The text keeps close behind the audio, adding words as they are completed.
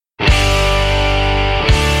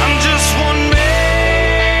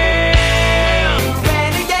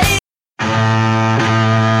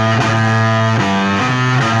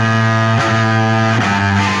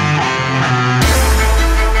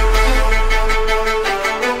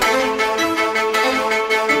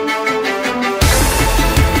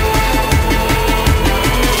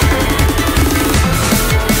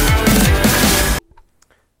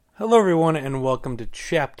everyone, and welcome to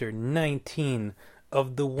Chapter 19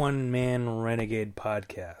 of the One Man Renegade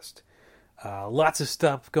podcast. Lots of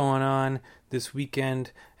stuff going on this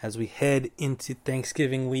weekend as we head into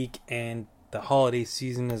Thanksgiving week and the holiday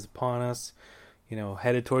season is upon us. You know,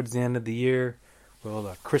 headed towards the end of the year.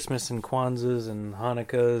 Well, Christmas and Kwanzaa's and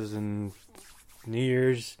Hanukkah's and New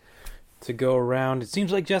Year's to go around. It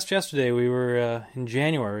seems like just yesterday we were in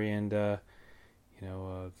January and,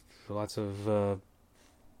 lots of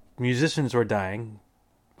musicians were dying.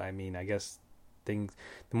 I mean, I guess the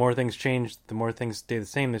more things change, the more things stay the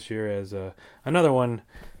same this year, as another one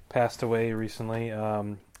passed away recently.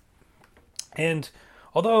 And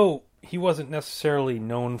although he wasn't necessarily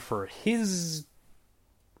known for his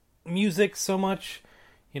music so much,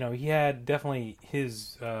 you know, he had definitely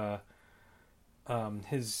his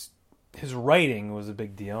writing was a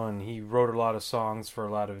big deal, and he wrote a lot of songs for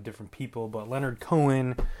a lot of different people. But Leonard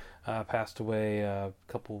Cohen passed away a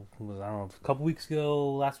couple weeks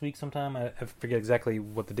ago, last week sometime. I forget exactly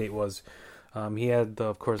what the date was. He had,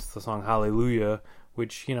 of course, the song Hallelujah,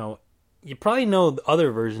 which, you know, you probably know the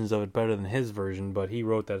other versions of it better than his version, but he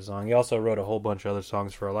wrote that song. He also wrote a whole bunch of other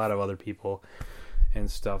songs for a lot of other people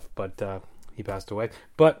and stuff, but he passed away.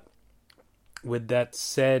 But with that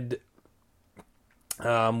said,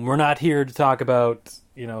 we're not here to talk about,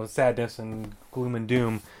 you know, sadness and gloom and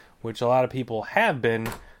doom, which a lot of people have been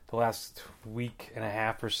the last week and a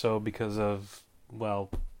half or so because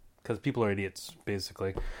people are idiots,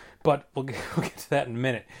 basically. But we'll get to that in a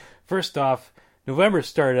minute. First off, November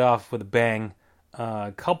started off with a bang.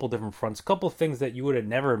 A couple different fronts, a couple of things that you would have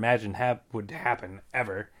never imagined would happen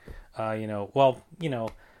ever. I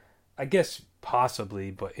guess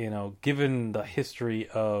possibly, but, you know, given the history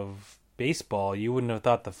of baseball, you wouldn't have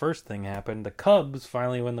thought the first thing happened. The Cubs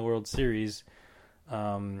finally win the World Series.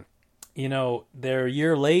 You know, they're a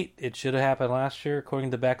year late. It should have happened last year,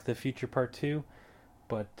 according to Back to the Future Part 2.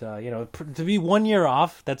 But, to be 1 year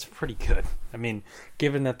off, that's pretty good. I mean,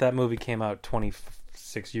 given that movie came out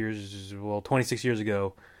 26 years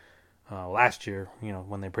ago, last year, you know,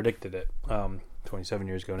 when they predicted it, 27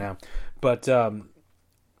 years ago now. But,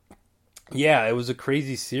 it was a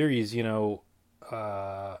crazy series, you know,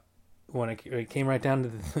 when it came right down to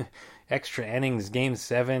the extra innings, Game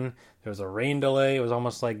 7, there was a rain delay. It was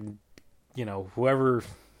almost like, you know, whoever,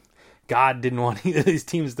 God didn't want either of these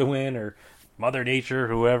teams to win, or Mother Nature,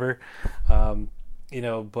 whoever,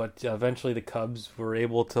 but eventually the Cubs were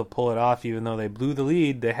able to pull it off, even though they blew the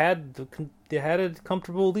lead. They had a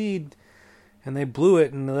comfortable lead, and they blew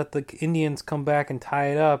it, and they let the Indians come back and tie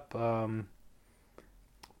it up.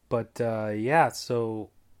 So,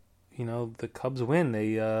 you know, the Cubs win.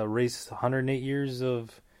 They race 108 years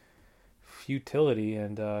of futility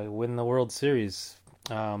and win the World Series.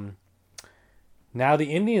 Now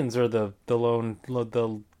the Indians are the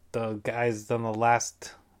guys on the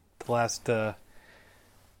last I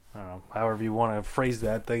don't know, however you want to phrase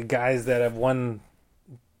that, the guys that have won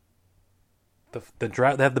the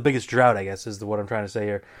drought, they have the biggest drought, I guess, is what I'm trying to say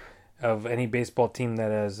here, of any baseball team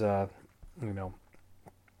that has, in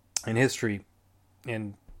history,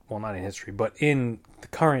 not in history, but in the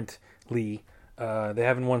currently, they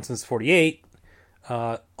haven't won since 48,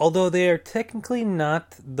 although they are technically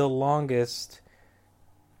not the longest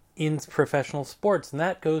in professional sports, and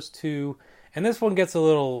that goes to, and this one gets a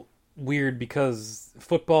little weird because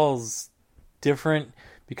football's different,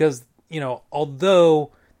 because, you know,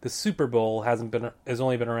 although the Super Bowl has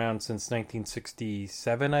only been around since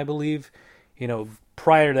 1967, I believe, you know,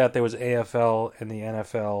 prior to that there was AFL and the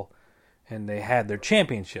NFL, and they had their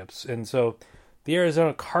championships. And so the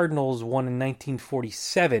Arizona Cardinals won in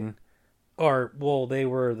 1947, they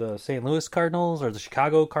were the St. Louis Cardinals or the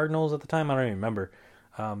Chicago Cardinals at the time, I don't even remember.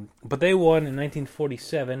 But they won in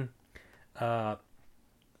 1947, and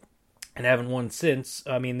haven't won since.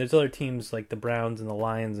 I mean, there's other teams like the Browns and the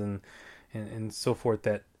Lions and so forth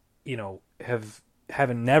that, you know,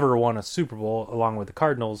 haven't never won a Super Bowl along with the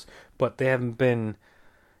Cardinals, but they haven't been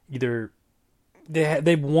either.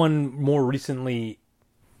 They've won more recently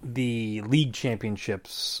the league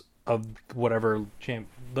championships of whatever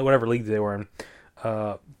league they were in.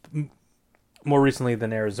 More recently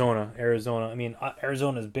than Arizona. I mean,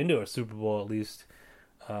 Arizona's been to a Super Bowl at least,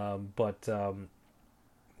 but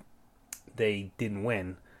they didn't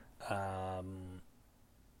win. They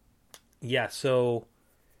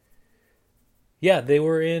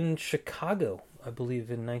were in Chicago, I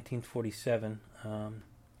believe, in 1947, and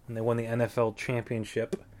they won the NFL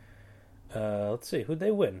championship. Let's see, who'd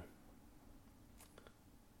they win?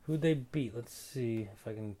 Who'd they beat? Let's see if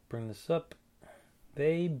I can bring this up.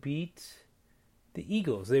 They beat the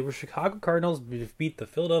Eagles. They were Chicago Cardinals, beat the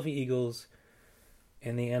Philadelphia Eagles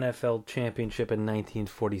and the NFL championship in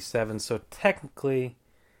 1947. So technically,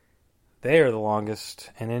 they are the longest,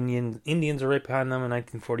 and Indians are right behind them in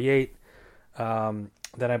 1948.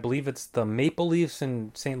 Then I believe it's the Maple Leafs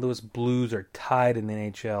and St. Louis Blues are tied in the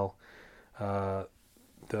NHL.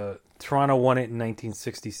 The Toronto won it in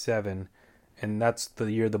 1967, and that's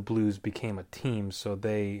the year the Blues became a team. So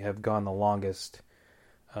they have gone the longest,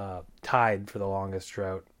 tied for the longest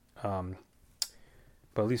drought.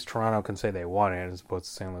 But at least Toronto can say they won it as opposed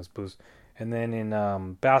to St. Louis Blues. And then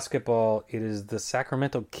in basketball, it is the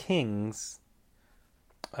Sacramento Kings,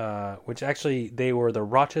 which actually they were the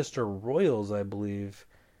Rochester Royals, I believe,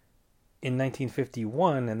 in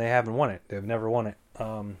 1951, and they haven't won it. They've never won it.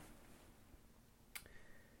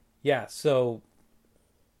 Yeah, so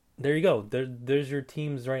there you go. There's your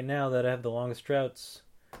teams right now that have the longest droughts.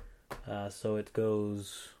 So it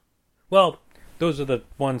goes... Well, those are the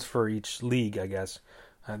ones for each league, I guess.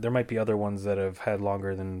 There might be other ones that have had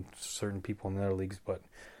longer than certain people in their leagues, but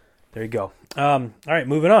there you go. All right,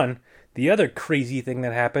 moving on. The other crazy thing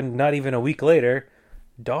that happened, not even a week later,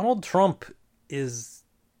 Donald Trump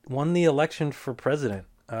won the election for president.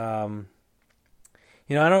 I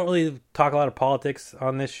don't really talk a lot of politics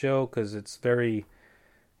on this show because it's very,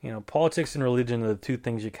 politics and religion are the two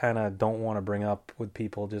things you kind of don't want to bring up with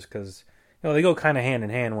people just because, they go kind of hand in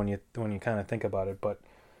hand when you kind of think about it. But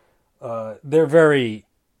they're very,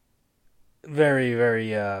 very,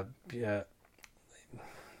 very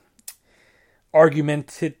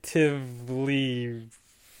argumentatively,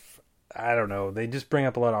 I don't know. They just bring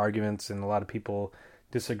up a lot of arguments and a lot of people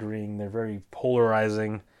disagreeing. They're very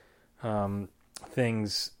polarizing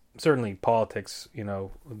things. Certainly politics,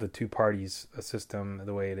 the two parties system,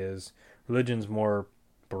 the way it is. Religion's more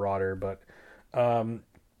broader, but so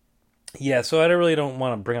I really don't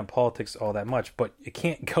want to bring up politics all that much, but you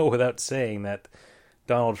can't go without saying that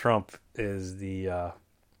Donald Trump is the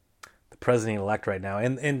president-elect right now.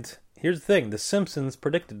 And here's the thing. The Simpsons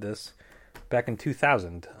predicted this back in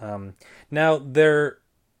 2000. Now, they're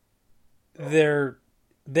a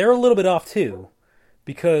little bit off, too,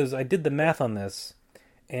 because I did the math on this,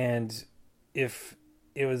 and if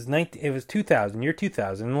it was 2000, year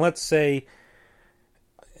 2000, and let's say...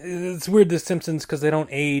 It's weird, The Simpsons, because they don't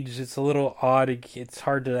age. It's a little odd. It's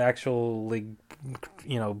hard to actually,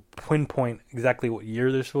 pinpoint exactly what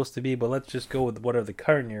year they're supposed to be, but let's just go with whatever the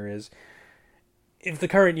current year is. If the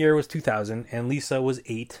current year was 2000, and Lisa was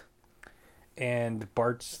 8, and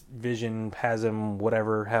Bart's vision has him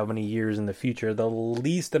how many years in the future, the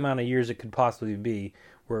least amount of years it could possibly be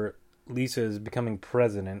where Lisa is becoming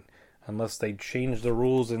president, unless they change the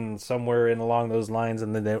rules and somewhere in along those lines,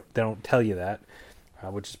 and then they don't tell you that.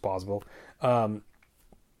 Which is possible.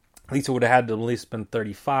 Lisa would have had to at least been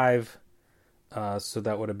 35, so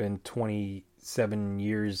that would have been 27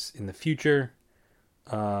 years in the future.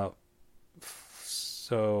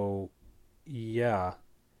 So, yeah.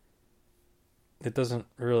 It doesn't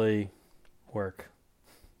really work.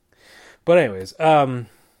 But anyways,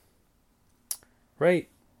 right?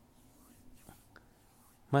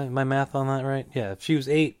 My math on that right? Yeah, if she was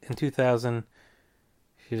 8 in 2000,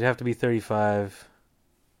 she'd have to be 35.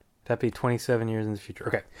 That'd be 27 years in the future.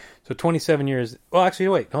 Okay, so 27 years... Well, actually,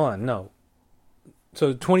 wait, hold on, no.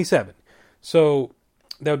 So 27. So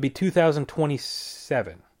that would be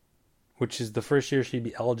 2027, which is the first year she'd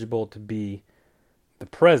be eligible to be the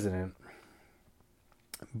president.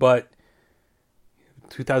 But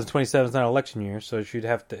 2027 is not an election year, so it'd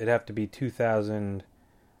have to be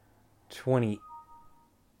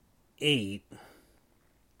 2028.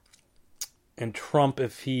 And Trump,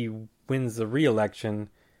 if he wins the re-election...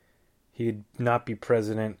 he'd not be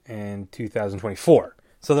president in 2024.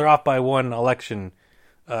 So they're off by one election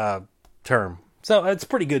term. So it's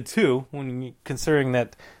pretty good, too, considering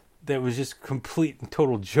that was just a complete and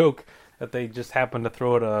total joke that they just happened to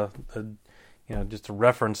throw it just a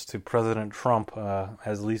reference to President Trump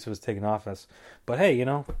as Lisa was taking office. But hey,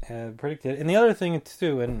 predicted. And the other thing,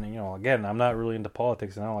 too, and, again, I'm not really into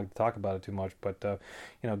politics and I don't like to talk about it too much, but,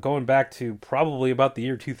 going back to probably about the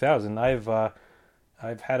year 2000, I've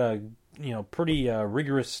had a pretty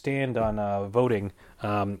rigorous stand on voting,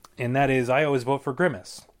 and that is I always vote for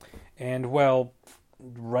Grimace. And well,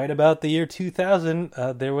 right about the year 2000,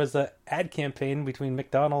 there was an ad campaign between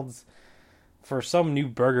McDonald's for some new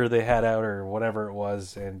burger they had out or whatever it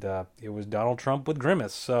was, and it was Donald Trump with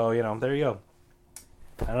Grimace. So there you go.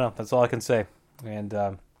 I don't know. That's all I can say. And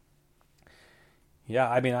yeah,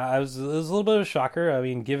 I mean, it was a little bit of a shocker. I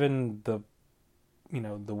mean, given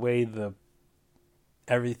the way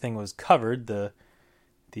everything was covered, the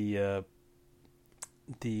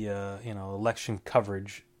election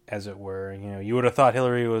coverage, as it were. You would have thought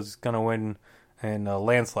Hillary was going to win and a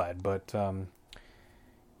landslide. But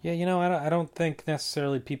yeah, I don't think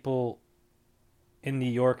necessarily people in New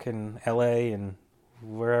York and L.A. and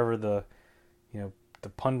wherever the the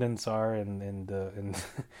pundits are and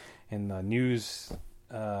the news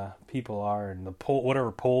people are and the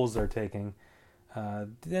whatever polls they're taking. I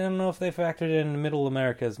don't know if they factored in Middle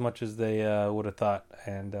America as much as they would have thought.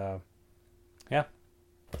 And yeah,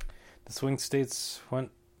 the swing states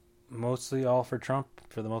went mostly all for Trump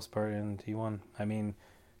for the most part, and he won. I mean,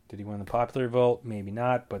 did he win the popular vote? Maybe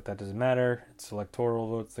not, but that doesn't matter. It's electoral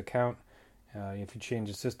votes that count. If you change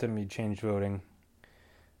the system, you change voting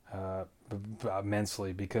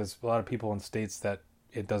immensely, because a lot of people in states that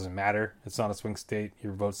it doesn't matter. It's not a swing state.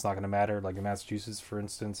 Your vote's not going to matter. Like in Massachusetts, for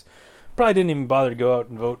instance, probably didn't even bother to go out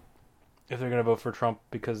and vote if they're going to vote for Trump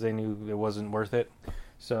because they knew it wasn't worth it.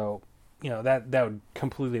 So, that would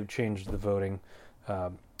completely have changed the voting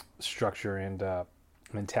structure and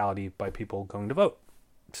mentality by people going to vote.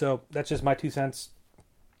 So that's just my 2 cents.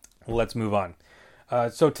 Let's move on.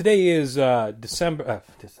 So today is December. I'm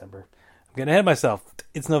getting ahead of myself.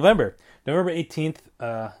 It's November 18th,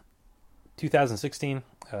 2016.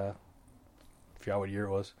 Forgot what year it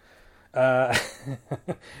was.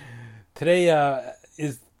 Today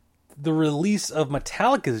is the release of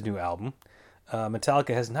Metallica's new album.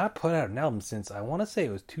 Metallica has not put out an album since, I want to say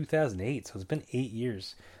it was 2008, so it's been 8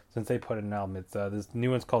 years since they put out an album. It's this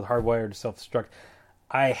new one's called Hardwired to Self-Destruct.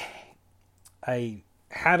 I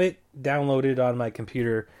have it downloaded on my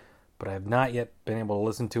computer, but I have not yet been able to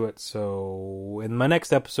listen to it. So in my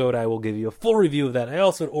next episode, I will give you a full review of that. I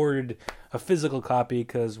also ordered a physical copy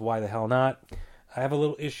because why the hell not? I have a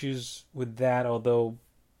little issues with that, although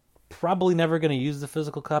probably never going to use the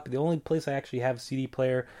physical copy. The only place I actually have a CD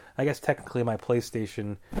player, I guess technically my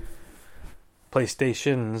PlayStations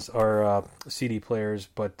are CD players,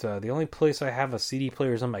 but the only place I have a CD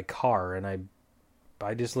player is in my car, and I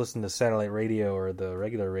just listen to satellite radio or the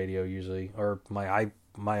regular radio usually, or my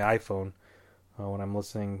iPhone when I'm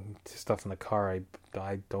listening to stuff in the car.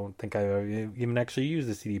 I don't think I even actually used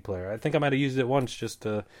the CD player. I think I might have used it once just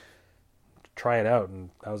to try it out, and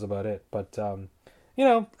that was about it. But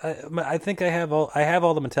I think I have all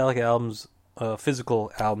the Metallica albums,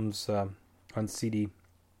 physical albums on CD.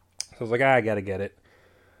 So I was like, I gotta get it.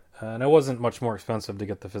 And it wasn't much more expensive to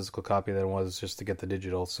get the physical copy than it was just to get the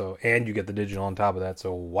digital. So, and you get the digital on top of that.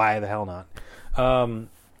 So why the hell not?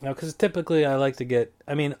 Because typically I like to get,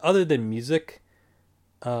 other than music,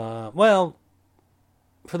 well,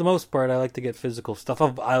 for the most part, I like to get physical stuff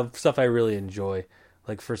of stuff I really enjoy.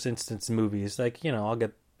 Like, for instance, movies. Like, I'll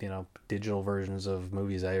get, digital versions of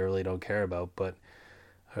movies I really don't care about. But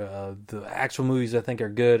the actual movies I think are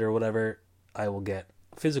good or whatever, I will get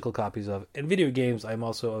physical copies of. In video games, I'm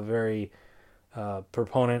also a very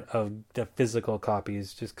proponent of the physical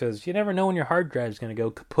copies, just because you never know when your hard drive is going to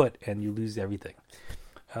go kaput and you lose everything.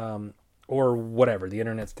 Or whatever, the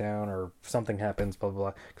internet's down or something happens, blah, blah,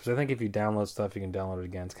 blah. Because I think if you download stuff, you can download it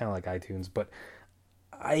again. It's kind of like iTunes, but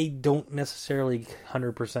I don't necessarily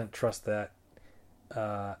 100% trust that.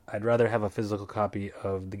 I'd rather have a physical copy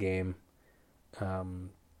of the game.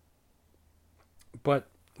 But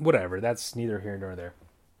whatever, that's neither here nor there.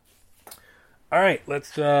 All right,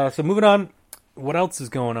 let's. So moving on. What else is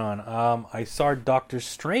going on? I saw Doctor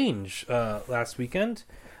Strange last weekend.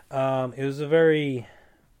 It was a very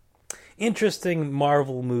interesting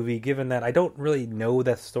Marvel movie, given that I don't really know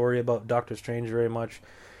that story about Doctor Strange very much.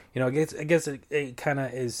 I guess it kind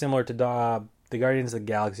of is similar to the Guardians of the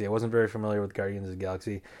Galaxy. I wasn't very familiar with Guardians of the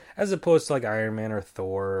Galaxy, as opposed to like Iron Man or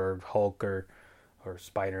Thor or Hulk or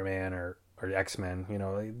Spider-Man or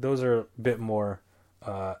X-Men. Those are a bit more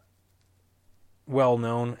well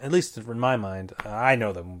known, at least in my mind. I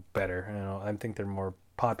know them better. I think they're more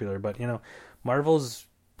popular. But Marvel's,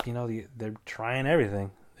 they're trying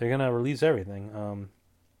everything. They're gonna release everything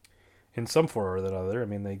in some form or another.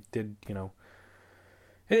 They did.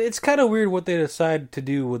 It's kind of weird what they decide to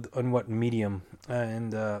do on what medium,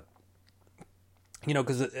 and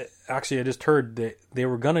because actually I just heard that they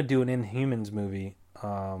were gonna do an Inhumans movie,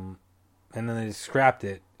 and then they scrapped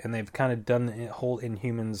it, and they've kind of done the whole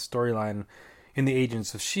Inhumans storyline in the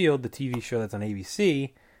Agents of S.H.I.E.L.D., the TV show that's on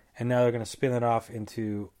ABC, and now they're gonna spin it off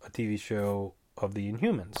into a TV show of the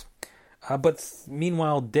Inhumans. But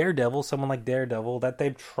meanwhile, Daredevil, someone like Daredevil, that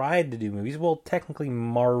they've tried to do movies. Well, technically,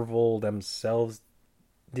 Marvel themselves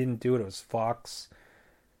didn't do it. It was Fox,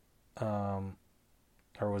 or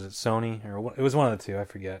was it Sony? Or it was one of the two. I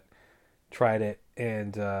forget. Tried it,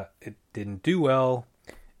 and it didn't do well.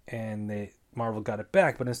 And Marvel got it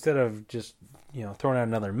back. But instead of just throwing out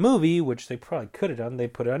another movie, which they probably could have done, they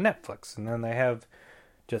put it on Netflix. And then they have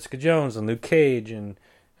Jessica Jones and Luke Cage and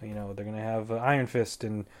You know, they're gonna have Iron Fist,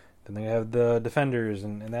 and then they have the Defenders,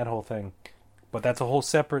 and that whole thing. But that's a whole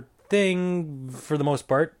separate thing for the most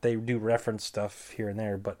part. They do reference stuff here and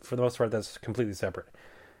there, but for the most part, that's completely separate.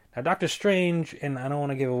 Now, Doctor Strange, and I don't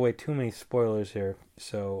want to give away too many spoilers here,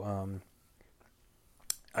 so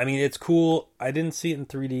I mean, it's cool. I didn't see it in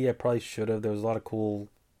 3D. I probably should have. There was a lot of cool,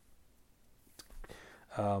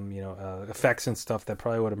 effects and stuff that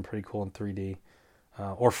probably would have been pretty cool in 3D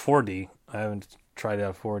or 4D. I haven't tried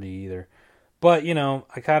out 4D either. But, you know,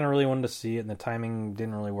 I kind of really wanted to see it, and the timing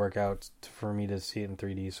didn't really work out for me to see it in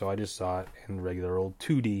 3D, so I just saw it in regular old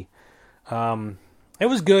 2D. It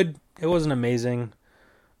was good. It wasn't amazing.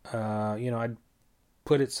 I'd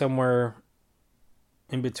put it somewhere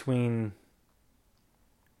in between,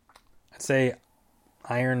 I'd say,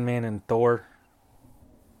 Iron Man and Thor.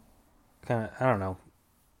 Kind of, I don't know.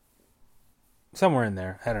 Somewhere in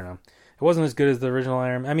there. I don't know. It wasn't as good as the original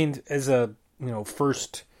Iron Man. I mean, as a,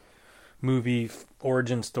 first movie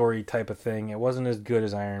origin story type of thing, it wasn't as good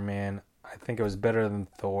as Iron Man. I think it was better than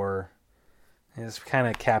Thor. It's kind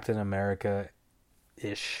of Captain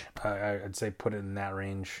America-ish. I'd say put it in that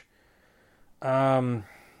range. But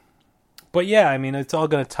yeah, I mean, it's all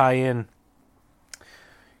going to tie in,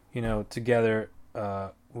 together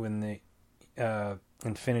when the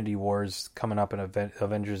Infinity Wars coming up in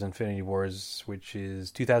Avengers Infinity Wars, which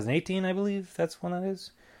is 2018, I believe that's when that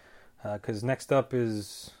is. Because next up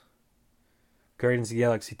is Guardians of the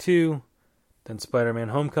Galaxy 2, then Spider-Man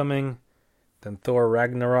Homecoming, then Thor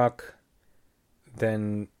Ragnarok,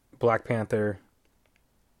 then Black Panther,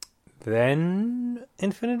 then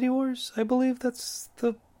Infinity Wars. I believe that's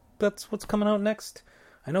what's coming out next.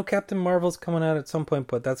 I know Captain Marvel's coming out at some point,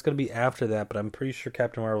 but that's going to be after that. But I'm pretty sure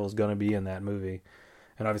Captain Marvel is going to be in that movie,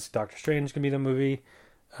 and obviously Doctor Strange is going to be in the movie.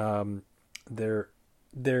 I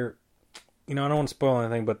don't want to spoil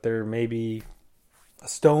anything, but there may be a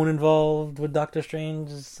stone involved with Doctor Strange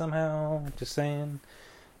somehow. Just saying.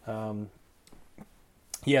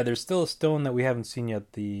 Yeah, there's still a stone that we haven't seen yet.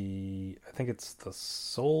 I think it's the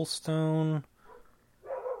Soul Stone,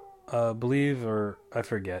 believe, or I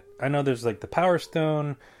forget. I know there's like the Power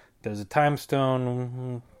Stone. There's a Time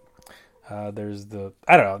Stone. I don't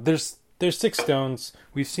know. There's 6 stones.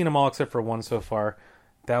 We've seen them all except for one so far.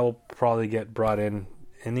 That will probably get brought in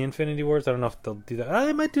the Infinity Wars. I don't know if they'll do that.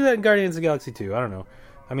 They might do that in Guardians of the Galaxy 2. I don't know.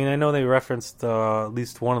 I mean, I know they referenced at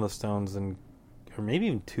least one of the stones, or maybe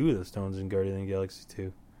even 2 of the stones in Guardians of the Galaxy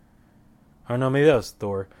 2. I don't know, maybe that was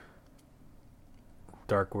Thor.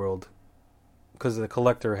 Dark World. Because the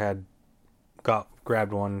Collector had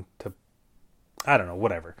grabbed one to... I don't know,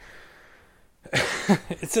 whatever.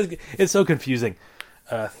 It's so confusing.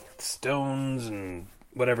 Stones and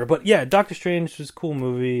whatever. But yeah, Doctor Strange was a cool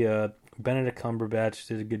movie. Benedict Cumberbatch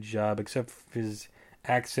did a good job, except his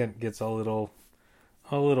accent gets a little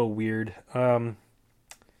weird.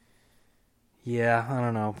 Yeah, I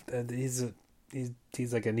don't know. He's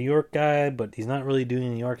like a New York guy, but he's not really doing a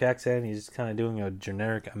New York accent. He's kind of doing a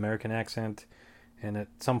generic American accent, and at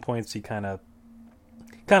some points he kind of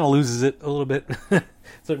loses it a little bit at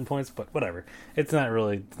certain points. But whatever. It's not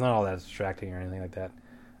all that distracting or anything like that.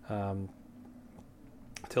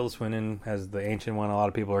 Tilda Swinton as the Ancient One. A lot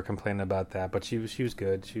of people are complaining about that, but she was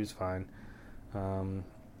good. She was fine.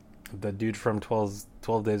 The dude from 12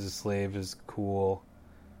 Days a Slave is cool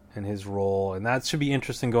in his role, and that should be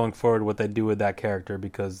interesting going forward what they do with that character,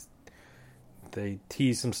 because they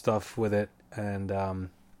tease some stuff with it, and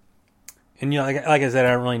like I said,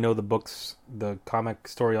 I don't really know the comic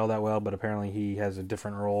story all that well, but apparently he has a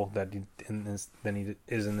different role than he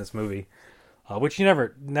is in this movie. Which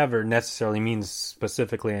never necessarily means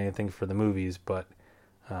specifically anything for the movies, but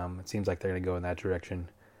it seems like they're going to go in that direction.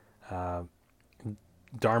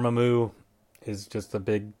 Dormammu is just a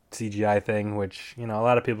big CGI thing, which, a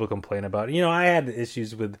lot of people complain about. I had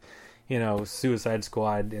issues with, Suicide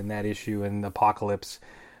Squad and that issue and Apocalypse.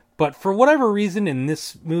 But for whatever reason, in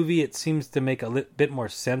this movie, it seems to make a bit more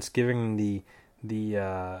sense, given the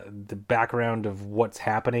background of what's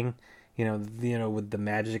happening, with the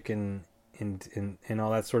magic and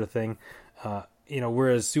all that sort of thing.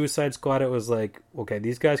 Whereas Suicide Squad, it was like, okay,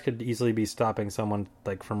 these guys could easily be stopping someone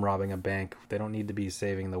like from robbing a bank. They don't need to be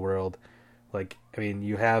saving the world. Like, I mean,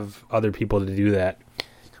 you have other people to do that.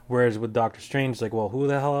 Whereas with Doctor Strange, like, well, who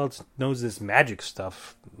the hell else knows this magic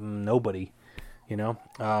stuff? Nobody,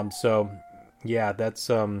 So, yeah, that's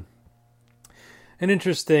an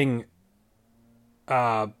interesting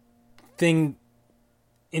thing.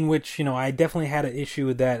 In which, I definitely had an issue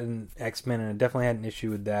with that in X-Men, and I definitely had an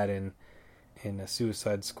issue with that in a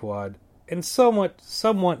Suicide Squad. and somewhat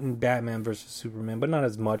in Batman versus Superman, but not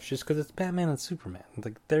as much, just because it's Batman and Superman.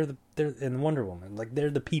 Like they're and Wonder Woman. Like they're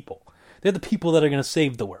the people. They're the people that are going to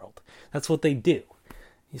save the world. That's what they do.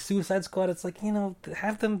 Suicide Squad, it's like,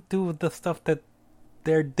 have them do the stuff that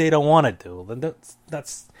they don't want to do.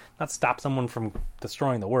 That's not stop someone from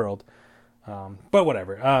destroying the world. But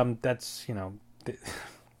whatever. That's it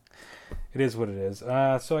is what it is.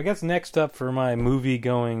 So I guess next up for my movie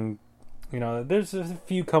going, there's a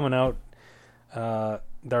few coming out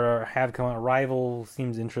have come out. Rival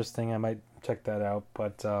seems interesting. I might check that out.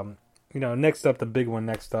 But next up, the big one.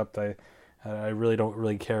 Next up, I really don't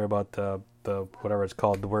really care about the whatever it's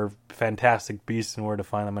called, the word Fantastic Beasts and Where to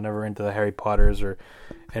Find Them. I'm never into the Harry Potters or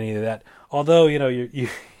any of that. Although you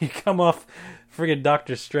come off friggin'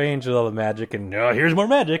 Doctor Strange with all the magic, and here's more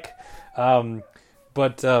magic. Yeah.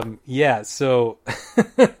 So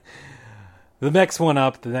the next one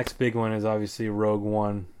up, the next big one is obviously Rogue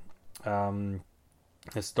One, a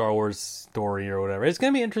Star Wars story or whatever. It's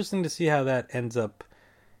gonna be interesting to see how that ends up.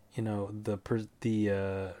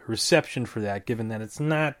 The reception for that, given that it's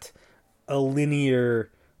not a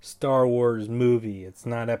linear Star Wars movie. It's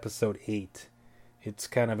not Episode 8. It's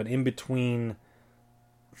kind of an in-between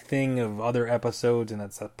thing of other episodes, and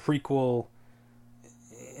it's a prequel.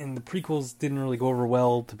 And the prequels didn't really go over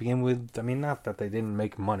well to begin with. I mean, not that they didn't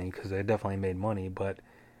make money, because they definitely made money, but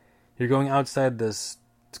you're going outside this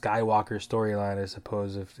Skywalker storyline, I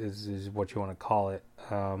suppose, if is what you want to call it.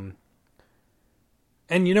 And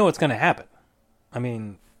you know what's going to happen. I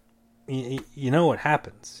mean, you know what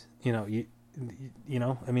happens. I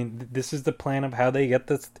mean, this is the plan of how they get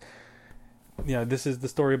this. This is the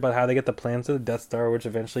story about how they get the plans of the Death Star, which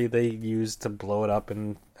eventually they use to blow it up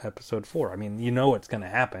in Episode 4. I mean, you know what's going to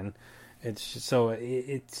happen. It'll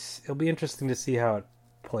be interesting to see how it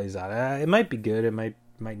plays out. It might be good. It might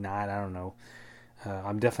not. I don't know.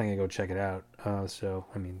 I'm definitely going to go check it out. So,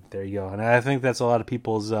 I mean, there you go. And I think that's a lot of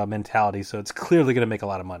people's mentality, so it's clearly going to make a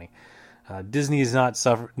lot of money. Disney's not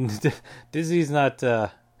suffering. Disney's not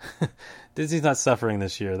suffering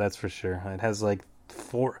this year, that's for sure. It has like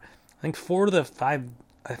four of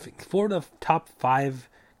the top 5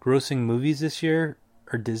 grossing movies this year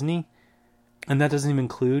are Disney. And that doesn't even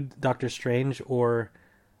include Doctor Strange or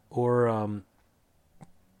this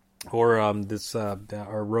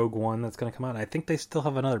Rogue One that's going to come out. And I think they still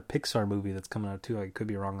have another Pixar movie that's coming out too. I could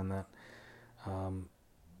be wrong on that.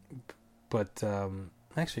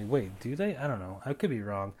 Actually, wait, do they? I don't know. I could be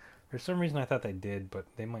wrong. For some reason, I thought they did, but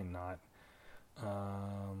they might not.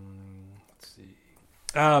 Let's see.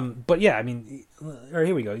 But yeah, I mean, or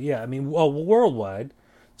here we go. Yeah, I mean, well, worldwide.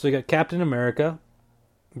 So you got Captain America.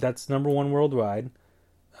 That's number 1 worldwide.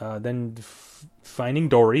 Then Finding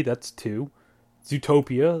Dory. That's 2.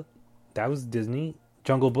 Zootopia, that was Disney.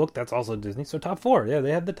 Jungle Book, that's also Disney. So top 4, yeah,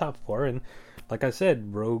 they had the top 4. And like I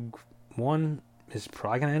said, Rogue One is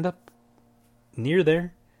probably going to end up near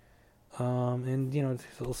there. And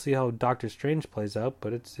we'll see how Doctor Strange plays out.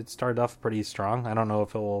 But it started off pretty strong. I don't know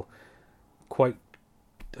if it will quite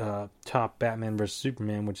top Batman vs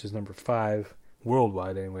Superman, which is number 5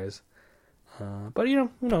 worldwide, anyways. But who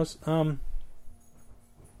knows? I'll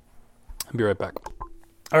be right back.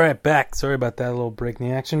 All right, back. Sorry about that little break in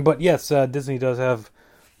the action. But yes, Disney does have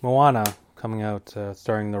Moana coming out,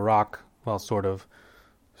 starring The Rock. Well, sort of.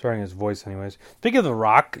 Starring his voice, anyways. Speaking of The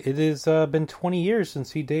Rock, it has been 20 years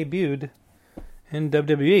since he debuted in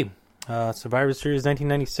WWE. Survivor Series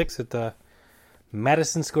 1996 at the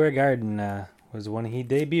Madison Square Garden was when he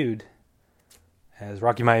debuted as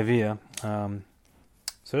Rocky Maivia. So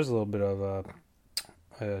there's a little bit of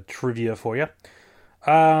trivia for you.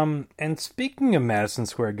 And speaking of Madison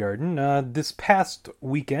Square Garden, this past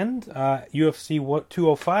weekend, UFC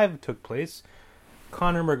 205 took place.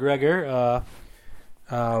 Conor McGregor,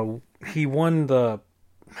 he won the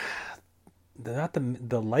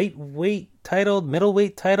lightweight title,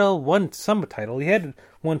 middleweight title, won some title. He had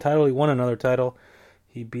one title, he won another title.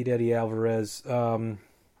 He beat Eddie Alvarez.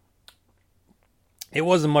 It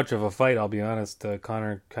wasn't much of a fight, I'll be honest.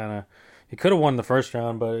 Conor he could have won the first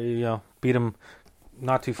round, but beat him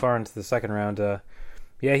not too far into the second round.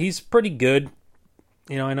 Yeah, he's pretty good.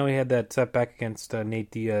 I know he had that setback against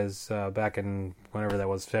Nate Diaz back in whenever that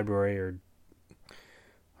was, February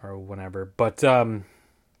or whenever. But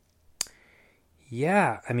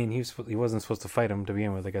yeah, I mean he wasn't supposed to fight him to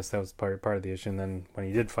begin with. I guess that was part of the issue. And then when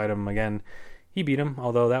he did fight him again, he beat him.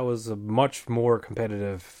 Although that was a much more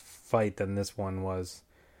competitive fight than this one was.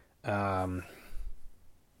 But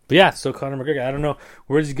yeah, so Conor McGregor, I don't know.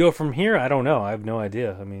 Where does he go from here? I don't know. I have no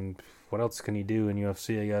idea. I mean, what else can he do in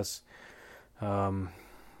UFC, I guess?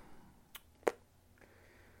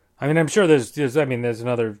 I mean, I'm sure there's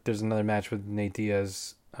another match with Nate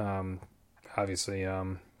Diaz. Obviously,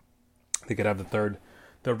 they could have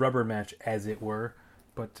the rubber match, as it were.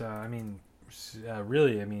 But I mean,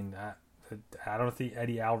 really, I mean, I don't think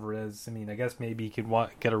Eddie Alvarez. I mean, I guess maybe he could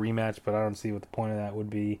get a rematch, but I don't see what the point of that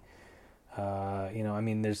would be. I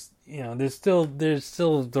mean, there's still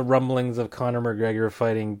the rumblings of Conor McGregor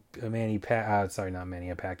fighting not Manny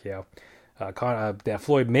Pacquiao,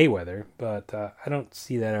 Floyd Mayweather, but I don't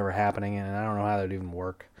see that ever happening, and I don't know how that would even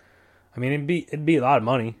work. I mean, it'd be a lot of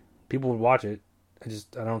money. People would watch it.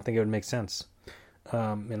 I don't think it would make sense,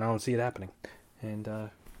 and I don't see it happening, and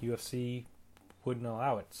UFC wouldn't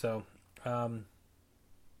allow it. So,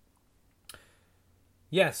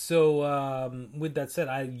 yeah. So, with that said,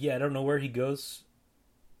 I don't know where he goes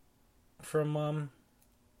from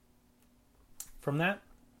that.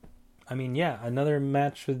 I mean, yeah, another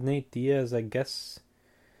match with Nate Diaz, I guess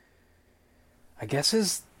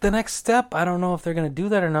is the next step. I don't know if they're going to do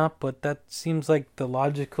that or not, but that seems like the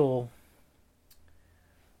logical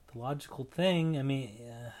thing. I mean,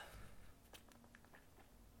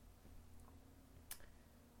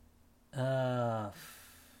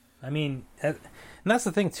 and that's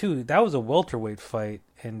the thing too. That was a welterweight fight,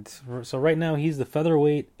 and so right now he's the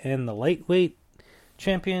featherweight and the lightweight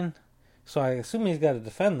champion. So I assume he's got to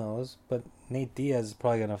defend those, but Nate Diaz is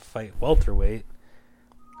probably going to fight welterweight.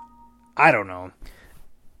 I don't know.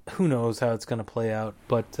 Who knows how it's going to play out,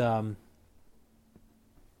 but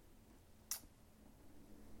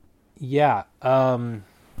yeah.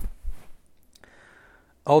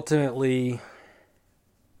 Ultimately,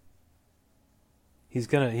 he's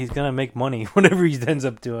gonna make money whatever he ends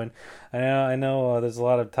up doing. I know. There's a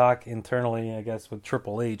lot of talk internally, I guess, with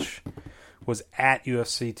Triple H was at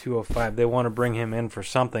UFC 205. They want to bring him in for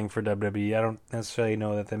something for WWE. I don't necessarily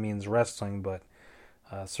know that means wrestling, but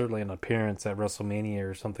certainly an appearance at WrestleMania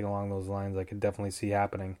or something along those lines I could definitely see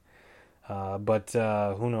happening. But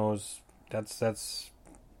who knows? That's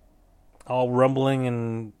all rumbling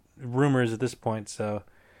and rumors at this point, so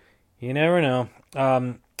you never know.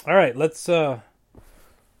 All right, let's...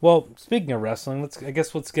 well, speaking of wrestling, let's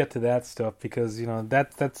get to that stuff, because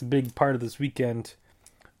that's a big part of this weekend.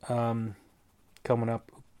 Coming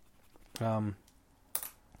up,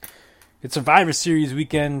 it's Survivor Series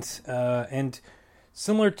weekend, and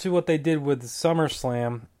similar to what they did with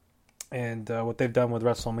SummerSlam and what they've done with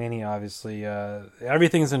WrestleMania, obviously,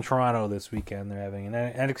 everything's in Toronto this weekend. They're having an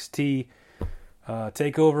NXT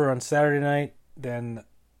takeover on Saturday night, then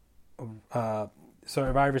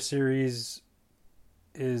Survivor Series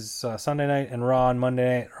is Sunday night, and Raw on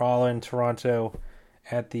Monday night are all in Toronto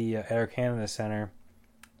at the Air Canada Centre.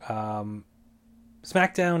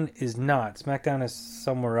 SmackDown is not. SmackDown is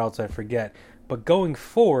somewhere else, I forget. But going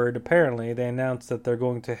forward, apparently, they announced that they're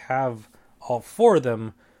going to have all four of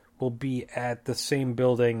them will be at the same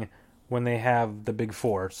building when they have the big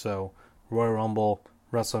four. So, Royal Rumble,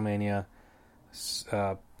 WrestleMania,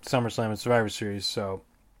 SummerSlam, and Survivor Series. So,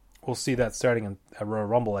 we'll see that starting at Royal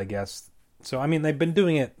Rumble, I guess. So, I mean, they've been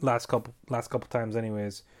doing it last couple times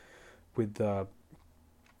anyways with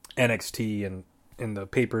NXT and in the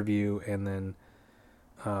pay-per-view, and then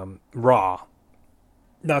Raw.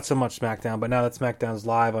 Not so much SmackDown, but now that SmackDown's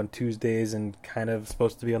live on Tuesdays and kind of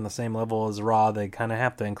supposed to be on the same level as Raw, they kind of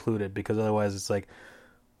have to include it, because otherwise it's like,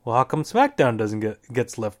 well, how come SmackDown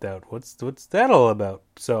gets left out? What's that all about?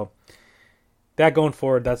 So that going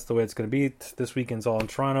forward, that's the way it's going to be. This weekend's all in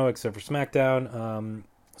Toronto except for SmackDown.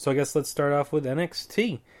 So I guess let's start off with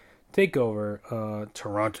NXT Takeover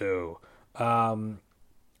Toronto.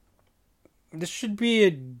 This should be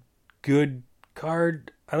a good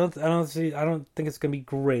card. I don't think it's gonna be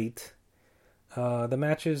great. The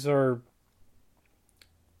matches are,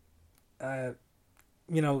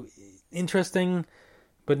 interesting,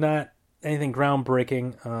 but not anything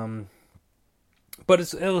groundbreaking.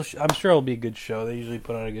 But I'm sure it'll be a good show. They usually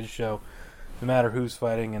put on a good show, no matter who's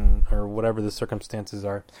fighting or whatever the circumstances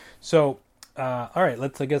are. So, all right,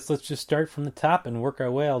 let's just start from the top and work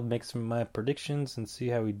our way. I'll make some of my predictions and see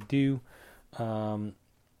how we do.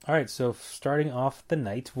 All right, so starting off the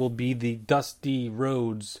night will be the Dusty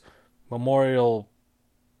Rhodes Memorial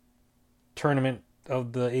Tournament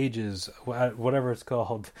of the Ages, whatever it's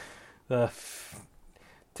called, the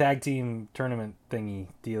tag team tournament thingy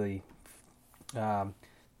dealy. The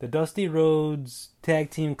Dusty Rhodes Tag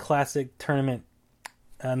Team Classic Tournament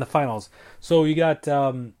and the finals. So you got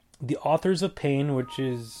the Authors of Pain, which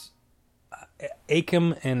is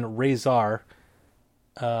Akam and Razor.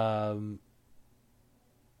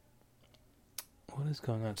 What is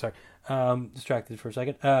going on? Sorry. Distracted for a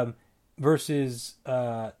second. Versus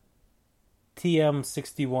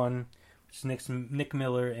TM61, It's Nick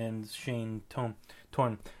Miller and Shane Torn.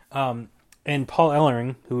 And Paul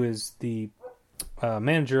Ellering, who is the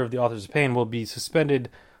manager of the Authors of Pain, will be suspended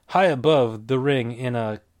high above the ring in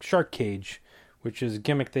a shark cage, which is a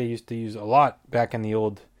gimmick they used to use a lot back in the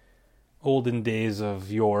olden days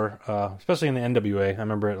of yore, especially in the NWA. I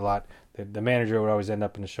remember it a lot. The manager would always end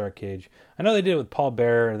up in a shark cage. I know they did it with Paul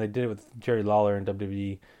Bearer, and they did it with Jerry Lawler in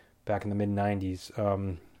WWE back in the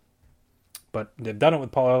mid-90s. But they've done it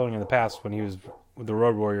with Paul Ellering in the past when he was with the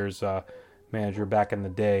Road Warriors manager back in the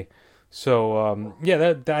day. So,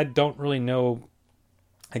 I don't really know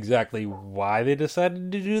exactly why they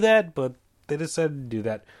decided to do that, but they decided to do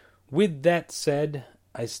that. With that said,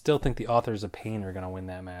 I still think the Authors of Pain are going to win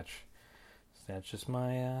that match. So that's just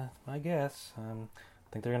my guess. I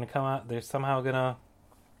think they're going to come out. They're somehow going to,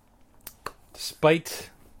 despite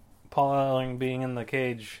Paul Ellering being in the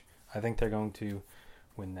cage, I think they're going to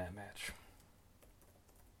win that match.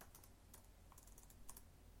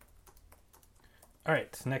 All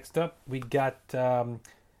right, next up we got hometown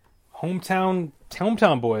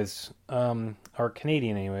boys, or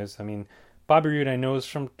Canadian anyways. I mean, Bobby Roode I know is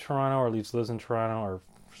from Toronto, or at least lives in Toronto, or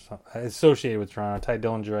associated with Toronto. Ty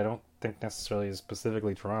Dillinger I don't think necessarily is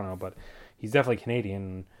specifically Toronto, but he's definitely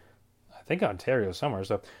Canadian. I think Ontario somewhere.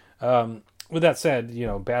 So, with that said,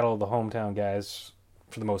 battle of the hometown guys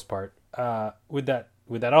for the most part. With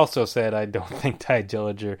that also said, I don't think Ty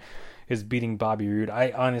Dillinger is beating Bobby Roode.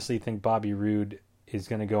 I honestly think Bobby Roode is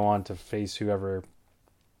going to go on to face whoever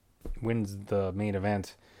wins the main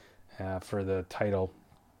event for the title.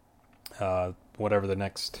 Whatever the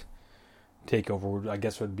next takeover, I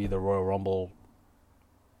guess, would be the Royal Rumble.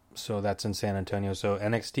 So that's in San Antonio. So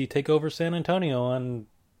NXT TakeOver San Antonio on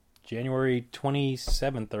January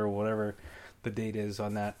 27th or whatever the date is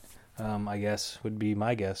on that, I guess, would be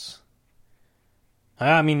my guess.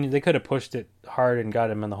 I mean, they could have pushed it hard and got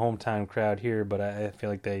him in the hometown crowd here, but I feel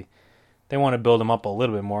like they want to build him up a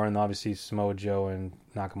little bit more, and obviously Samoa Joe and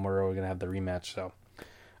Nakamura are going to have the rematch. So,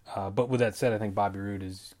 but with that said, I think Bobby Roode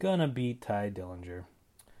is going to beat Ty Dillinger.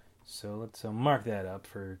 So let's mark that up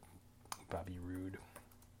for Bobby Roode.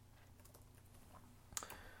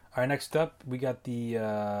 All right, next up, we got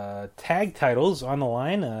the tag titles on the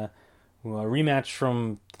line. A rematch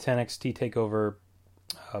from NXT TakeOver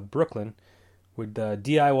Brooklyn with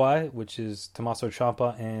DIY, which is Tommaso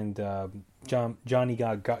Ciampa and Johnny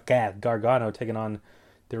Gargano taking on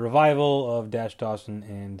the Revival of Dash Dawson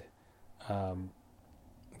and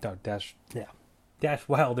Dash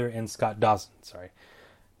Wilder and Scott Dawson. Sorry,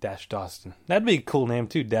 Dash Dawson. That'd be a cool name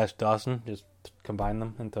too, Dash Dawson. Just combine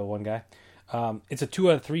them into one guy. It's a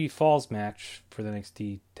 2 out of 3 falls match for the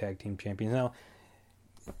NXT Tag Team Champions. Now,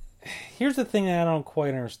 here's the thing that I don't quite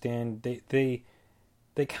understand. They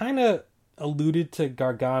kind of alluded to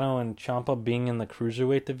Gargano and Ciampa being in the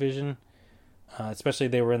Cruiserweight division. Especially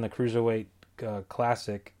they were in the Cruiserweight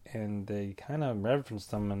Classic, and they kind of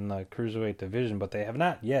referenced them in the Cruiserweight division, but they have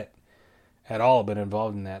not yet at all been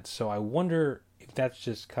involved in that. So I wonder if that's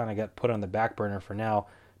just kind of got put on the back burner for now,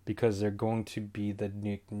 because they're going to be the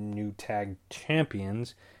new tag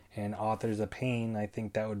champions and Authors of Pain. I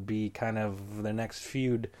think that would be kind of the next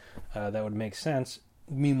feud that would make sense.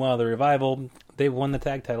 Meanwhile, the Revival, they've won the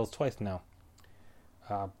tag titles twice now.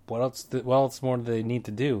 What else more do they need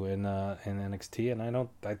to do in NXT? And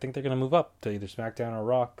I think they're going to move up to either SmackDown or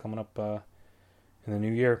Raw coming up in the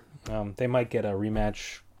new year. They might get a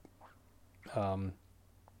rematch, on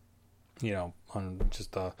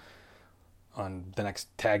just on the next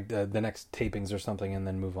the next tapings or something, and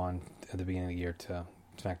then move on at the beginning of the year to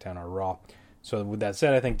SmackDown or Raw. So with that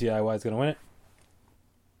said, I think DIY is going to win it.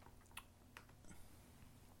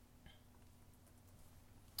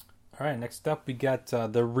 All right, next up we got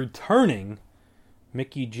the returning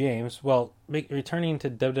Mickie James. Well, returning to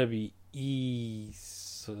WWE,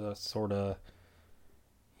 sort of.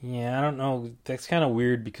 Yeah, I don't know. That's kind of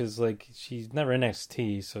weird because she's never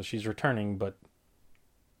NXT, so she's returning, but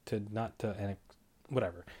not to NXT,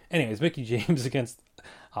 whatever. Anyways, Mickie James against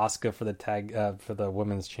Asuka for the for the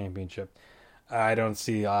women's championship. I don't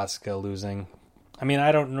see Asuka losing. I mean,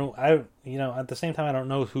 I don't know. At the same time, I don't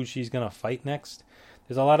know who she's gonna fight next.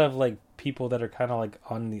 There's a lot of people that are kind of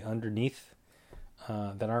on the underneath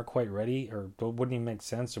that aren't quite ready, or wouldn't even make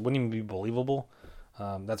sense, or wouldn't even be believable.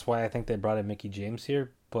 That's why I think they brought in Mickie James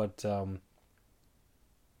here. But so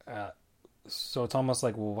it's almost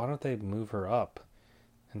like, well, why don't they move her up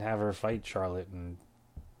and have her fight Charlotte and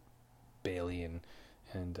Bayley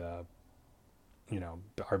and or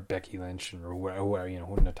Becky Lynch or whoever,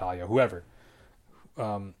 Natalya, whoever.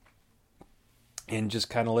 And just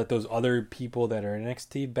kind of let those other people that are in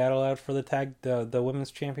NXT battle out for the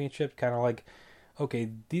women's championship. Kind of okay,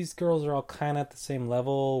 these girls are all kind of at the same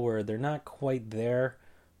level where they're not quite there,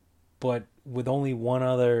 but with only one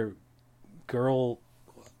other girl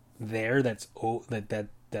there that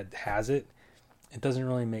has it, it doesn't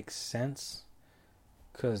really make sense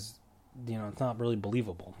because it's not really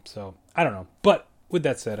believable. So I don't know. But with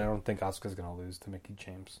that said, I don't think Asuka's gonna lose to Mickie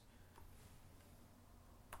James.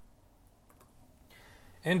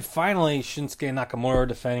 And finally, Shinsuke Nakamura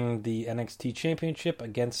defending the NXT Championship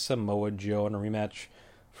against Samoa Joe in a rematch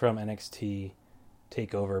from NXT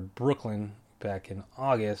TakeOver Brooklyn back in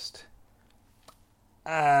August.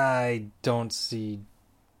 I don't see...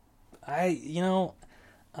 I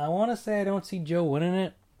want to say I don't see Joe winning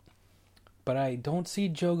it, but I don't see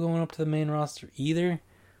Joe going up to the main roster either.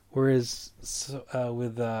 Whereas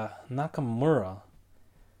with Nakamura,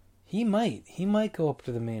 he might go up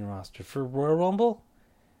to the main roster for Royal Rumble.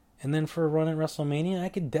 And then for a run at WrestleMania, I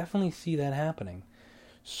could definitely see that happening.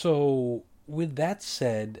 So, with that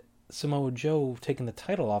said, Samoa Joe taking the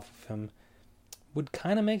title off of him would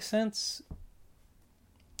kind of make sense.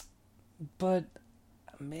 But,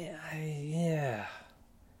 man,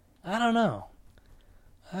 I don't know.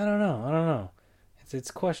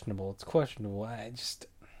 It's questionable.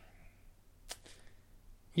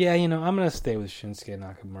 Yeah, I'm going to stay with Shinsuke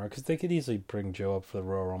Nakamura because they could easily bring Joe up for the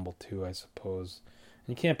Royal Rumble too, I suppose.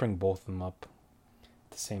 You can't bring both of them up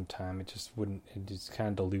at the same time. It just kind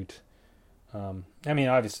of dilute.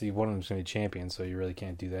 Obviously one of them's going to be champion, so you really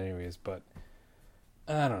can't do that anyways, but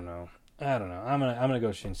I don't know. I'm going to go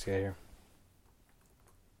Shinsuke here.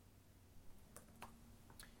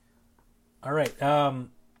 All right.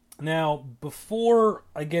 Now, before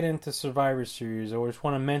I get into Survivor Series, I just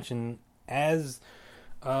want to mention as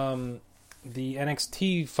the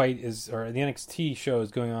NXT the NXT show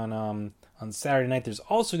is going on Saturday night, there's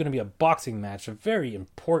also going to be a boxing match, a very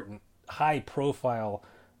important, high-profile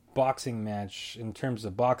boxing match in terms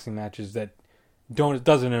of boxing matches that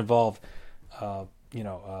doesn't involve, Pacquiao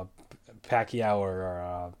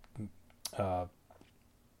or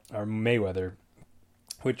Mayweather,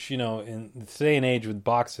 which, in this day and age with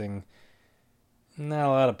boxing, not a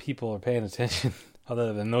lot of people are paying attention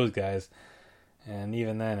other than those guys, and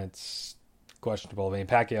even then, it's questionable.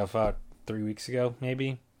 Pacquiao fought 3 weeks ago,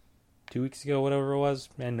 maybe 2 weeks ago, whatever it was,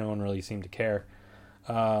 and no one really seemed to care.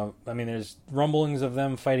 There's rumblings of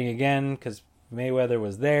them fighting again because Mayweather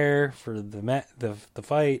was there for the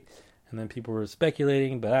fight, and then people were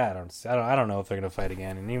speculating. But I don't know if they're going to fight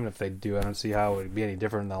again. And even if they do, I don't see how it would be any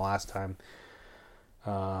different than the last time.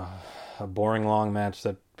 A boring long match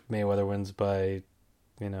that Mayweather wins by,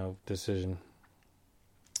 decision.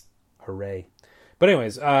 Hooray! But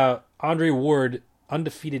anyways,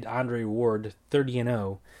 undefeated Andre Ward,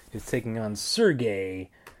 30-0, is taking on Sergey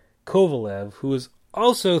Kovalev, who is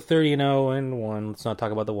also 30-0 and won. Let's not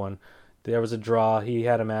talk about the one. There was a draw. He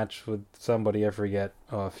had a match with somebody, I forget,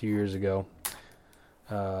 a few years ago.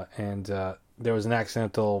 And there was an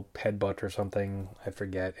accidental headbutt or something, I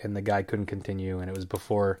forget, and the guy couldn't continue, and it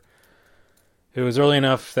was early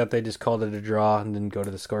enough that they just called it a draw and didn't go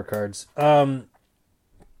to the scorecards.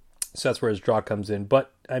 So that's where his draw comes in.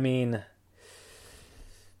 But,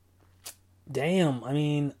 damn,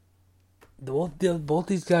 both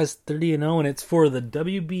these guys 30-0, and it's for the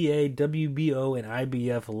WBA, WBO, and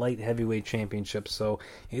IBF light heavyweight championships. So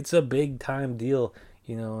it's a big time deal,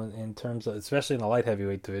 in terms of, especially in the light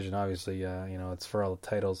heavyweight division. Obviously, it's for all the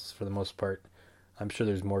titles for the most part. I'm sure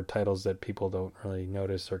there's more titles that people don't really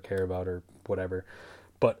notice or care about or whatever.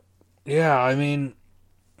 But yeah,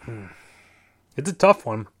 it's a tough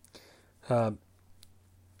one. You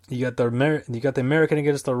got the American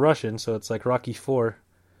against the Russian, so it's like Rocky IV.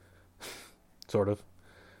 Sort of.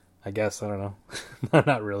 I guess. I don't know.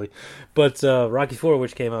 Not really. But Rocky IV,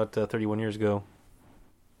 which came out 31 years ago.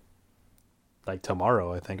 Like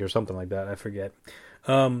tomorrow, I think, or something like that. I forget.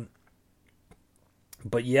 But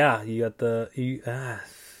yeah, you got it's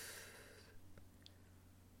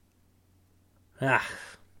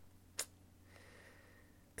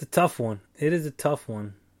a tough one. It is a tough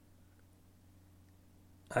one.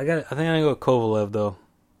 I think I'm gonna go with Kovalev though.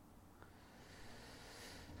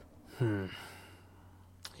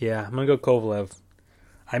 Yeah, I'm gonna go Kovalev.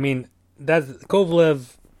 That's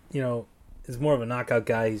Kovalev. Is more of a knockout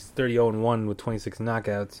guy. He's 30-0-1 with 26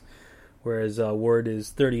 knockouts, whereas Ward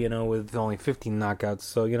is 30-0 with only 15 knockouts.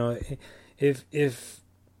 So if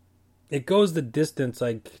it goes the distance,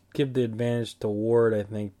 I give the advantage to Ward, I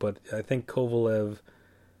think. But I think Kovalev's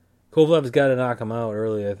got to knock him out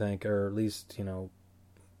early, I think, or at least in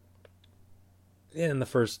the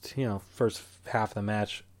first half of the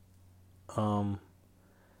match. Yeah,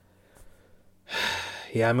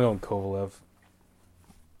 I'm going Kovalev.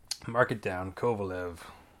 Mark it down. Kovalev.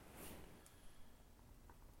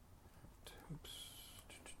 Oops.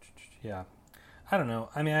 Yeah. I don't know.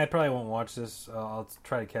 I mean, I probably won't watch this. I'll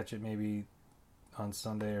try to catch it maybe on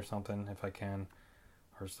Sunday or something if I can,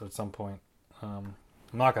 or at some point. I'm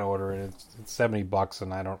not gonna order it. It's $70,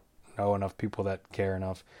 and I don't know enough people that care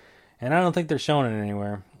enough, and I don't think they're showing it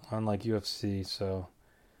anywhere, unlike UFC. So,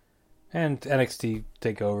 and NXT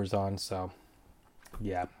Takeover's on. So,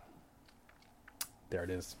 yeah, there it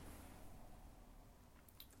is.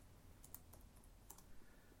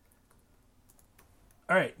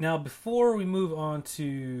 All right, now before we move on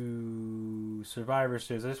to Survivor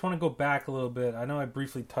Series, I just want to go back a little bit. I know I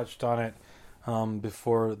briefly touched on it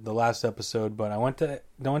before the last episode, but I went to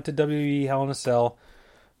WWE Hell in a Cell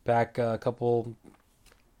back a couple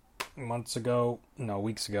months ago. No,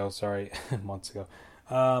 weeks ago. Sorry, months ago.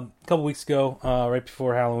 A couple weeks ago, right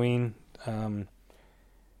before Halloween.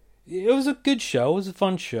 It was a good show. It was a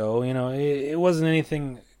fun show. You know, it wasn't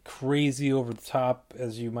anything crazy over the top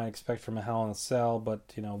as you might expect from a Hell in a Cell, but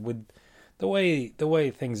you know, with the way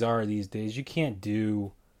things are these days, you can't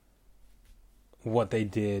do what they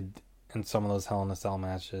did in some of those Hell in a Cell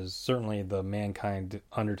matches. Certainly the Mankind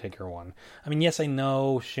Undertaker one. I mean, yes, I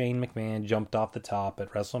know Shane McMahon jumped off the top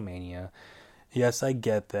at WrestleMania. Yes, I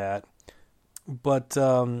get that, but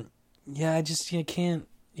yeah, I just you can't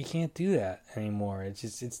do that anymore.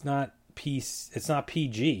 It's not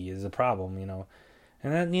PG is the problem, you know.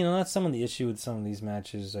 And that, you know, that's some of the issue with some of these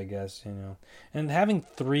matches, I guess, you know. And having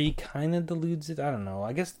 3 kind of deludes it. I don't know.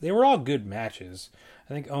 I guess they were all good matches.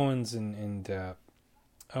 I think Owens and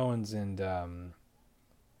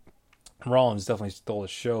Rollins definitely stole the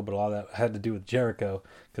show, but a lot of that had to do with Jericho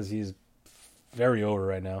because he's very over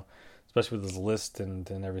right now, especially with his list and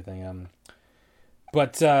everything.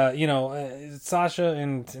 But you know, Sasha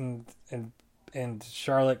and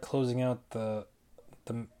Charlotte closing out the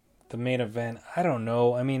main event. I don't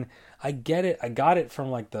know. I mean, I get it. I got it from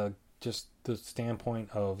like the standpoint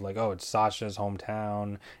of like, oh, it's Sasha's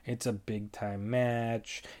hometown. It's a big time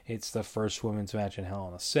match. It's the first women's match in Hell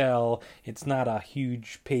in a Cell. It's not a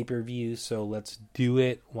huge pay-per-view, so let's do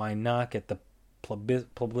it. Why not get the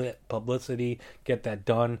publicity, get that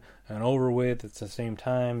done and over with. It's the same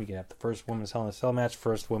time. You can have the first women's Hell in a Cell match,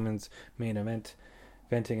 first women's main event,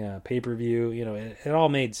 eventing a pay-per-view. You know, it all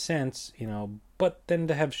made sense, you know. But then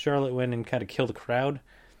to have Charlotte win and kind of kill the crowd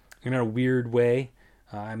in a weird way.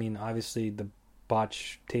 I mean, obviously the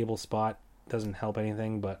botch table spot doesn't help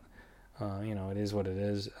anything, but you know, it is what it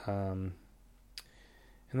is. And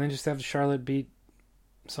then just have Charlotte beat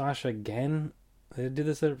Sasha again. They did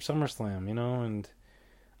this at SummerSlam, you know, and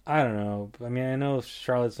I don't know. I mean, I know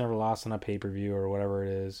Charlotte's never lost on a pay-per-view or whatever it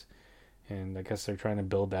is, and I guess they're trying to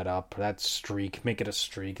build that up, that streak, make it a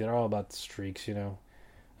streak. They're all about the streaks, you know.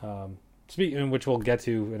 Speaking, which we'll get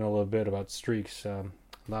to in a little bit about streaks. A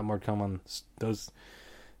lot more to come on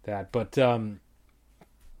that, but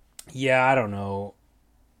yeah, I don't know.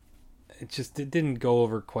 It didn't go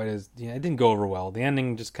over quite as, you know, it didn't go over well. The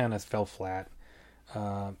ending just kind of fell flat.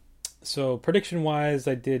 So prediction wise,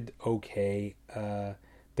 I did okay. There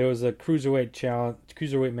was a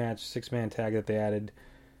cruiserweight match, 6-man tag that they added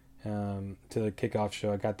to the kickoff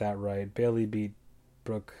show. I got that right. Bayley beat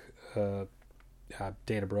Dana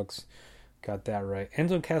Brooks. Got that right.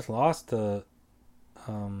 Enzo Cass lost to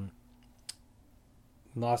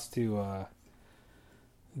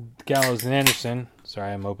Gallows and Anderson.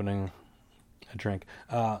 Sorry, I'm opening a drink.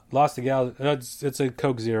 Lost to Gallows. It's a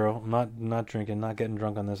Coke Zero. I'm not drinking. Not getting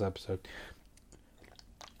drunk on this episode.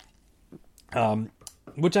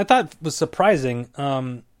 Which I thought was surprising.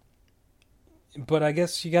 But I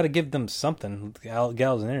guess you got to give them something.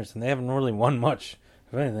 Gallows and Anderson. They haven't really won much,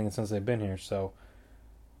 if anything, since they've been here. So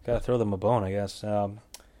got to throw them a bone, I guess.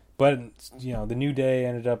 But you know, the New Day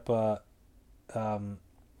ended up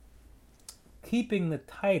keeping the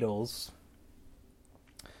titles,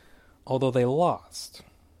 although they lost.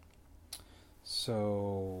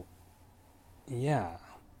 So, yeah,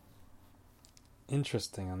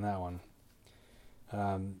 interesting on that one.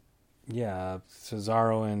 Yeah,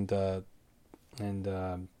 Cesaro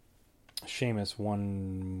and Sheamus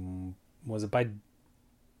won. Was it by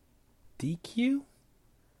DQ?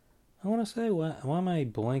 I want to say, why am I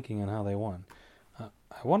blanking on how they won? I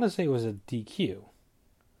want to say it was a DQ.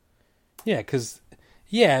 Yeah, because,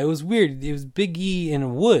 yeah, it was weird. It was Big E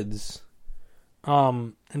and Woods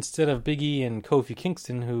instead of Big E and Kofi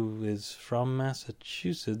Kingston, who is from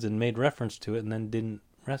Massachusetts and made reference to it and then didn't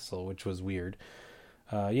wrestle, which was weird.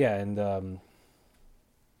 Yeah, and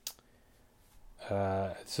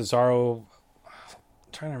Cesaro, I'm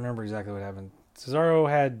trying to remember exactly what happened. Cesaro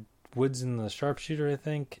had Woods in the sharpshooter, I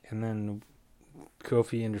think, and then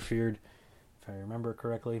Kofi interfered, if I remember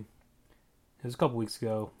correctly. It was a couple weeks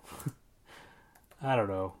ago. I don't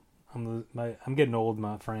know. I'm getting old,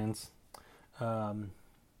 my friends. Yeah,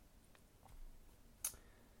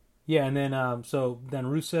 and then so then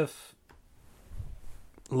Rusev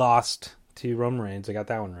lost to Roman Reigns. I got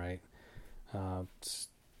that one right.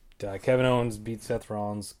 Kevin Owens beat Seth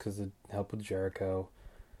Rollins because it helped with Jericho.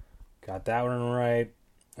 Got that one right.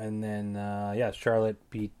 And then, Charlotte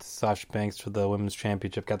beat Sasha Banks for the Women's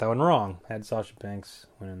Championship. Got that one wrong. Had Sasha Banks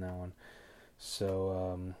winning that one.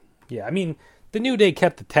 So, I mean, the New Day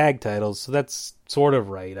kept the tag titles, so that's sort of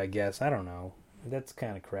right, I guess. I don't know. That's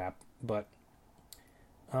kind of crap. But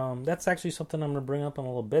that's actually something I'm going to bring up in a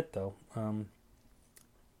little bit, though.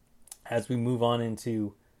 As we move on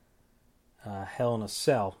into Hell in a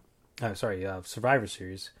Cell. Survivor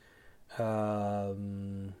Series.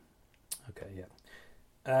 Okay, yeah.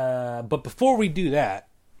 But before we do that,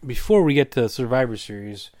 before we get to Survivor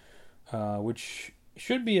Series, which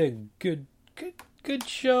should be a good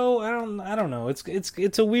show. I don't know.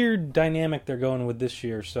 It's a weird dynamic they're going with this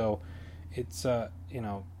year. So it's they're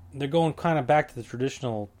going kind of back to the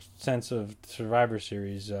traditional sense of Survivor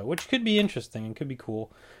Series, which could be interesting and could be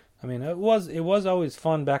cool. I mean, it was always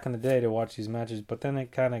fun back in the day to watch these matches, but then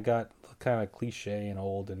it kind of got kind of cliche and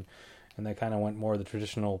old, and they kind of went more the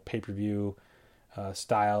traditional pay-per-view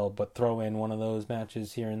style, but throw in one of those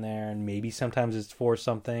matches here and there, and maybe sometimes it's for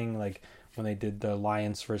something, like when they did the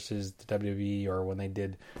Alliance versus the WWE, or when they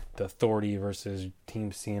did the Authority versus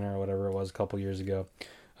Team Cena, or whatever it was a couple years ago.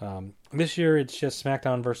 This year it's just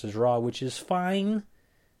SmackDown versus Raw, which is fine,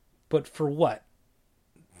 but for what?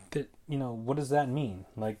 What does that mean?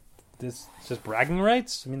 Like, this is just bragging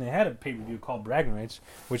rights? I mean, they had a pay-per-view called Bragging Rights,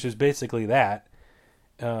 which is basically that,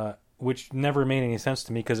 which never made any sense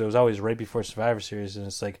to me because it was always right before Survivor Series, and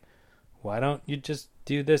it's like, why don't you just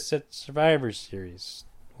do this at Survivor Series?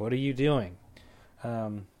 What are you doing?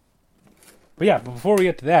 But before we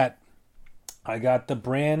get to that, I got the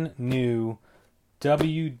brand new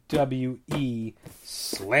WWE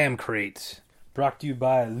Slam Crate, brought to you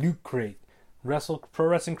by Loot Crate. Pro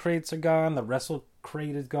Wrestling Crates are gone. The Wrestle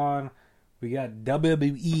Crate is gone. We got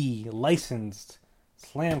WWE licensed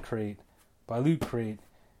Slam Crate by Loot Crate.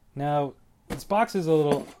 Now, this box is a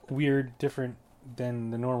little weird, different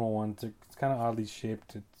than the normal ones. It's kind of oddly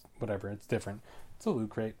shaped. It's whatever. It's different. It's a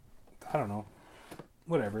Loot Crate. I don't know.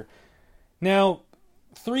 Whatever. Now,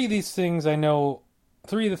 three of the things that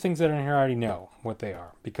are in here I already know what they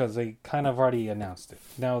are because they kind of already announced it.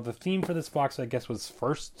 Now, the theme for this box, I guess, was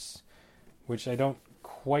firsts, which I don't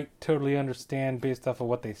quite totally understand based off of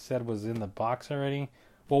what they said was in the box already.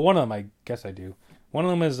 Well, one of them I guess I do. One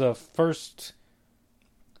of them is a first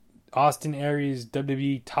Austin Aries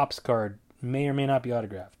WWE Topps card. May or may not be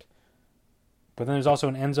autographed. But then there's also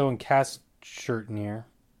an Enzo and Cass shirt in here.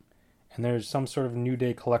 And there's some sort of New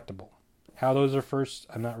Day collectible. How those are first,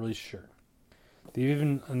 I'm not really sure. They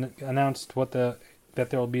even announced that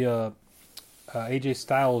there will be a AJ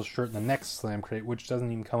Styles shirt in the next Slam Crate, which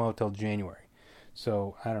doesn't even come out till January.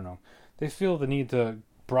 So, I don't know. They feel the need to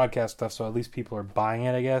broadcast stuff so at least people are buying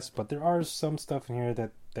it, I guess. But there are some stuff in here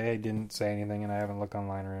that they didn't say anything, and I haven't looked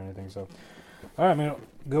online or anything. So, alright, I'm going to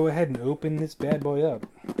go ahead and open this bad boy up.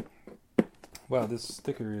 Wow, this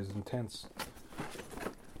sticker is intense.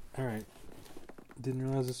 Alright. Didn't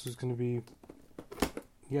realize this was going to be...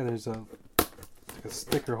 Yeah, there's a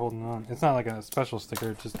sticker holding on. It's not like a special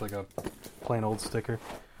sticker, it's just like a plain old sticker.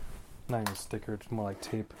 Not even a sticker, it's more like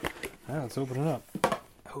tape. Alright, let's open it up.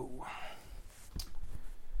 Oh.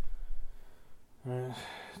 Alright,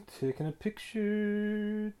 taking a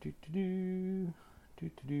picture. If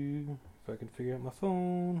I can figure out my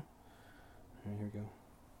phone. Alright, here we go.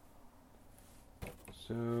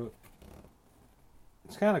 So,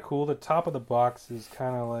 it's kind of cool. The top of the box is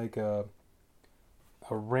kind of like a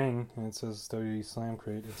ring, and it says WWE Slam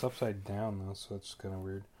Crate. It's upside down though, so it's kind of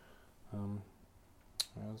weird.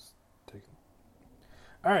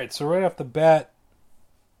 Alright, so right off the bat,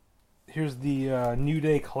 here's the New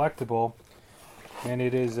Day collectible, and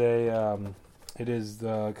it is kind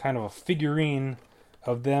of a figurine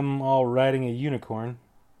of them all riding a unicorn.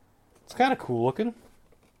 It's kind of cool looking.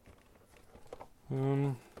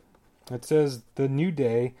 It says the New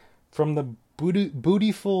Day from the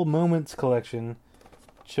Bootyful Moments collection.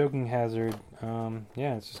 Choking Hazard.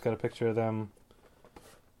 It's just got a picture of them,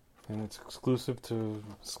 and it's exclusive to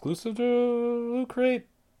Loot Crate.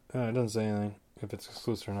 It doesn't say anything if it's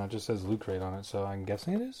exclusive or not. It just says Loot Crate on it, so I'm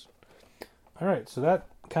guessing it is. All right, so that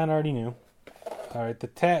kind of already knew. All right,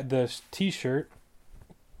 the T-shirt,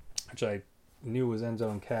 which I knew was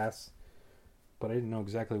Enzo and Cass, but I didn't know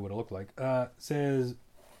exactly what it looked like. Says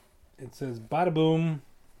it says Bada Boom.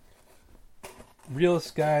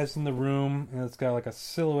 Realest guys in the room, and it's got like a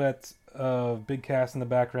silhouette of Big Cass in the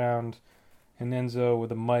background, and Enzo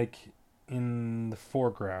with a mic in the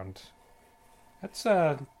foreground. That's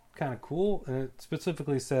kind of cool. And it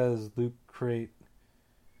specifically says Loot Crate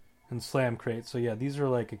and Slam Crate. So yeah, these are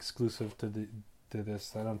like exclusive to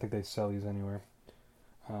this. I don't think they sell these anywhere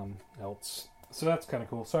else. So that's kind of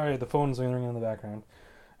cool. Sorry, the phone's ringing in the background.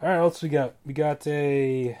 All right, what else we got? We got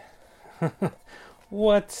a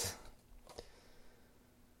what?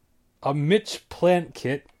 A Mitch Plant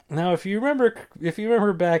kit. Now, if you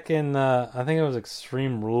remember back in, I think it was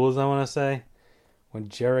Extreme Rules, I want to say, when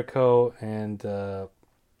Jericho and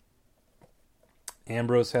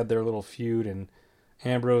Ambrose had their little feud, and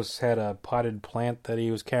Ambrose had a potted plant that he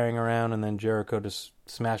was carrying around, and then Jericho just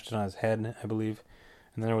smashed it on his head, I believe.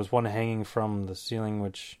 And then there was one hanging from the ceiling,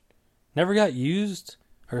 which never got used,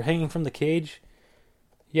 or hanging from the cage.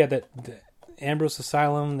 Yeah, that Ambrose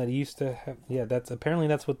Asylum that he used to have. Yeah, that's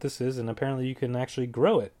what this is, and apparently you can actually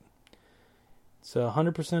grow it. It's a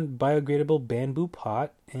 100% biodegradable bamboo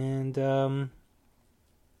pot, and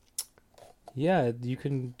yeah, it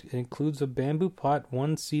includes a bamboo pot,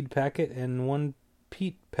 1 seed packet, and 1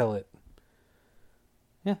 peat pellet.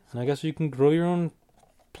 Yeah, and I guess you can grow your own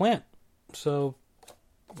plant. So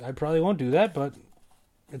I probably won't do that, but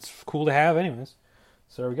it's cool to have anyways.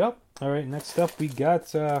 So there we go. All right, next up we got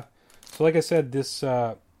so like I said, this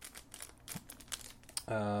it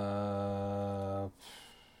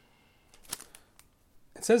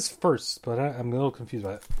says first, but I'm a little confused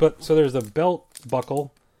by it. But so there's a belt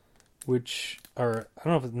buckle, which I don't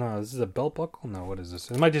know if this is a belt buckle. No, what is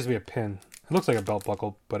this? It might just be a pin. It looks like a belt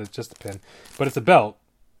buckle, but it's just a pin. But it's a belt.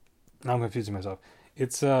 Now I'm confusing myself.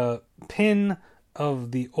 It's a pin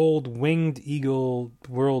of the old Winged Eagle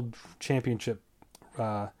World Championship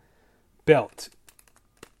belt.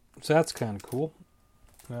 So that's kind of cool.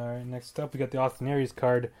 All right, next up we got the Austin Aries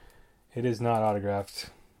card. It is not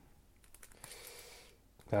autographed.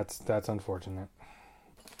 That's unfortunate.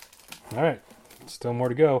 All right, still more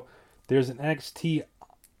to go. There's an NXT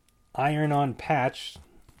iron-on patch,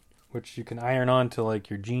 which you can iron on to like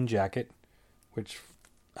your jean jacket. Which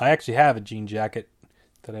I actually have a jean jacket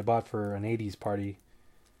that I bought for an '80s party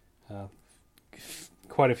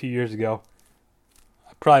quite a few years ago.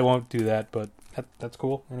 I probably won't do that, but that's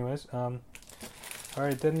cool. Anyways, all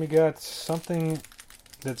right, then we got something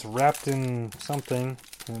that's wrapped in something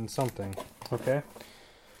and something. Okay,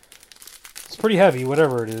 it's pretty heavy,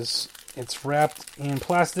 whatever it is. It's wrapped in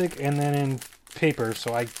plastic and then in paper,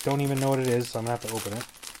 so I don't even know what it is. So I'm gonna have to open it.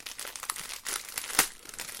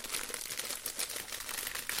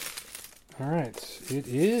 All right, it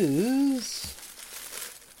is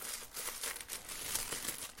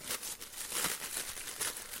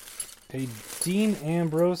a Dean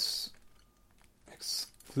Ambrose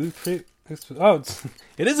exclusive. Oh,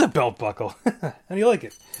 it is a belt buckle. How do you like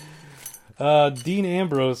it? Dean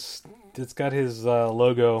Ambrose. It's got his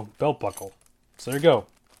logo belt buckle. So there you go.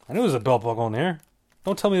 I knew there was a belt buckle in there.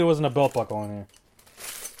 Don't tell me there wasn't a belt buckle in there.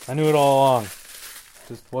 I knew it all along. It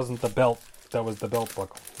just wasn't the belt that was the belt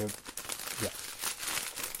buckle.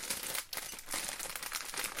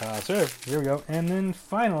 So here we go. And then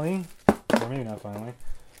finally, or maybe not finally,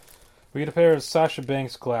 we get a pair of Sasha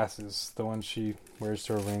Banks glasses. The one she wears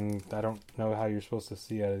to her ring. I don't know how you're supposed to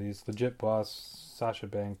see out of these. Legit Boss Sasha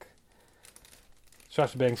Banks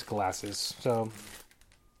glasses. So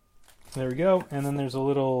there we go. And then there's a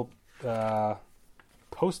little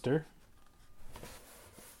poster.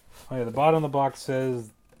 Oh yeah, the bottom of the box says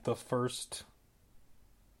the first.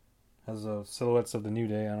 Has silhouettes of the New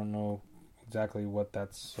Day. I don't know exactly what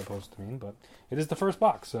that's supposed to mean, but it is the first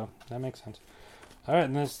box, so that makes sense. All right,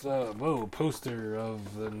 and this poster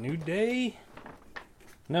of the New Day.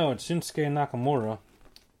 No, it's Shinsuke Nakamura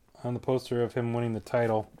on the poster of him winning the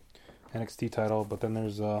title, NXT title. But then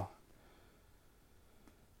there's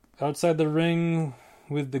outside the ring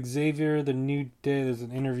with Xavier, the New Day. There's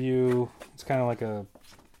an interview. It's kind of like a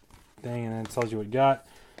thing, and then it tells you what you got.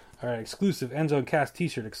 All right, exclusive Enzo and Cass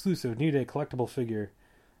T-shirt, exclusive New Day collectible figure,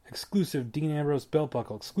 exclusive Dean Ambrose belt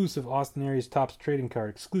buckle, exclusive Austin Aries Topps trading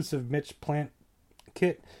card, exclusive Mitch Plant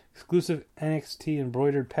kit, exclusive NXT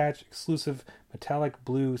embroidered patch, exclusive metallic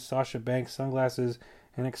blue Sasha Banks sunglasses,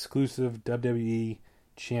 and exclusive WWE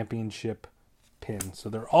Championship pin. So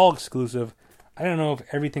they're all exclusive. I don't know if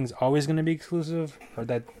everything's always going to be exclusive, or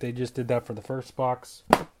that they just did that for the first box.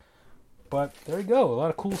 But there you go, a lot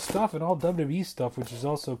of cool stuff and all WWE stuff, which is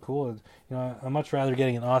also cool. You know, I'm much rather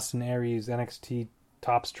getting an Austin Aries NXT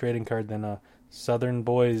Topps trading card than a Southern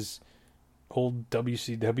Boys old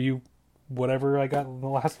WCW whatever I got in the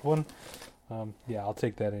last one. Yeah, I'll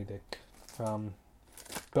take that any day.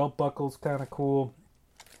 Belt buckle's kind of cool.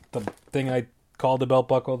 The thing I called the belt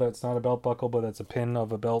buckle, that's not a belt buckle, but that's a pin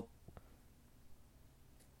of a belt,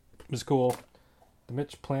 is cool. The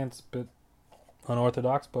Mitch Plant's a bit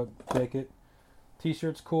unorthodox, but take it.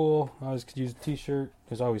 T-shirt's cool. I always could use a t-shirt.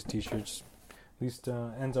 There's always t-shirts. At least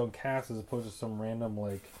Enzo Cass as opposed to some random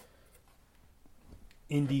like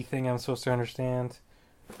indie thing I'm supposed to understand.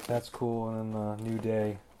 That's cool. And then New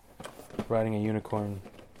Day riding a unicorn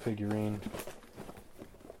figurine.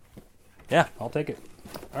 Yeah, I'll take it.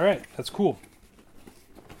 All right, that's cool.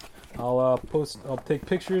 I'll take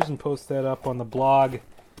pictures and post that up on the blog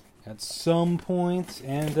at some point.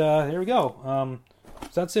 And here we go.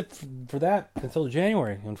 So that's it for that until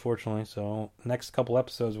January, unfortunately. So next couple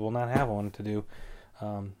episodes we'll not have one to do.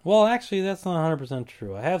 Well, actually, that's not 100%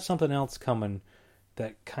 true. I have something else coming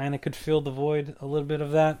that kind of could fill the void, a little bit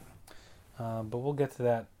of that. But we'll get to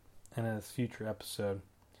that in a future episode.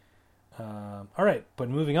 All right, but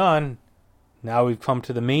moving on. Now we've come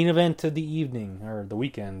to the main event of the evening, or the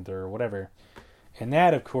weekend, or whatever. And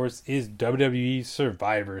that, of course, is WWE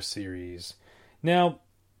Survivor Series. Now,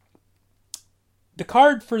 the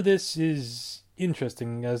card for this is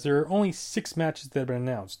interesting, as there are only 6 matches that have been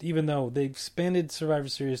announced, even though they've expanded Survivor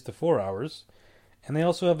Series to 4 hours, and they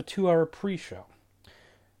also have a 2-hour pre-show.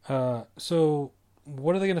 So,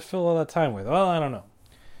 what are they going to fill all that time with? Well, I don't know.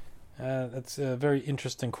 That's a very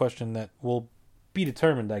interesting question that will be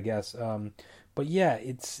determined, I guess. But yeah,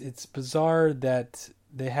 it's bizarre that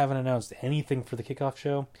they haven't announced anything for the kickoff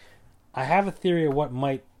show. I have a theory of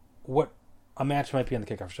what a match might be on the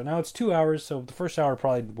kickoff show. Now it's 2 hours, so the first hour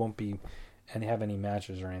probably won't be have any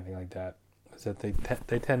matches or anything like that. Is that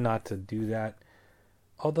they tend not to do that.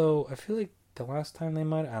 Although I feel like the last time they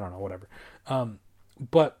might, I don't know, whatever.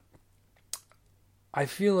 But I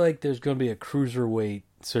feel like there's going to be a cruiserweight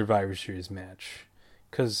Survivor Series match,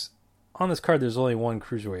 because on this card there's only one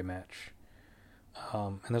cruiserweight match,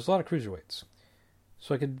 and there's a lot of cruiserweights,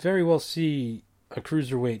 so I could very well see a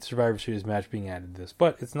cruiserweight Survivor Series match being added to this,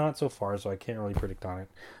 but it's not so far, so I can't really predict on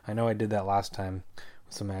it. I know I did that last time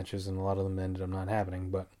with some matches, and a lot of them ended up not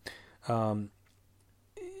happening, but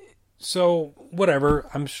so whatever.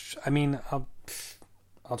 I'll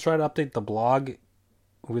try to update the blog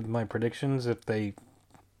with my predictions if they,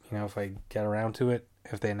 if I get around to it,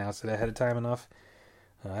 if they announce it ahead of time enough.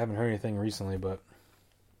 I haven't heard anything recently, but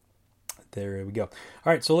there we go. All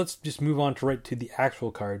right, so let's just move on right to the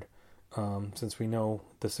actual card, since we know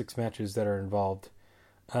the 6 matches that are involved.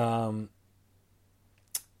 And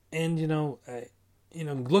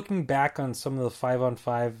looking back on some of the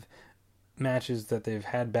 5-on-5 matches that they've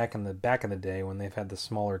had back in the day when they've had the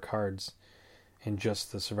smaller cards and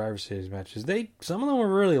just the Survivor Series matches, some of them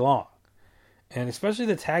were really long. And especially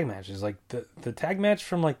the tag matches, like the tag match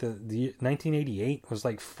from like the 1988 was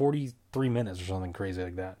like 43 minutes or something crazy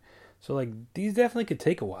like that. So like these definitely could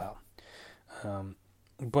take a while.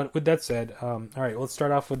 But with that said, all right, let's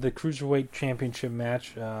start off with the Cruiserweight Championship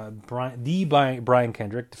match. Brian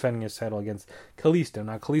Kendrick defending his title against Kalisto.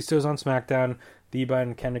 Now Kalisto's on SmackDown.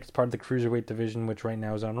 Brian Kendrick is part of the Cruiserweight division, which right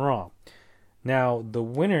now is on Raw. Now if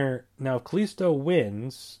Kalisto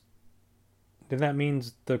wins, then that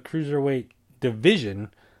means the Cruiserweight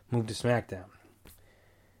division moved to SmackDown.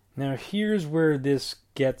 Now here's where this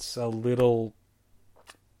gets a little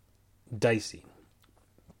dicey.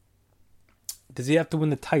 Does he have to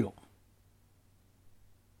win the title?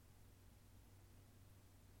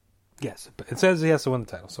 Yes, it says he has to win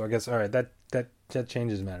the title. So I guess, all right, that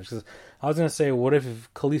changes matters. Because I was going to say, what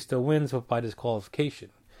if Kalisto wins but by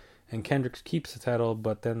disqualification? And Kendrick keeps the title,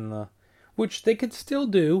 but then which they could still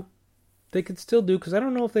do. They could still do, because I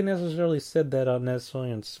don't know if they necessarily said that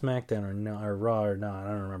necessarily on SmackDown or Raw or not.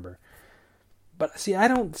 I don't remember. But see, I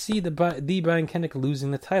don't see the Brian Kendrick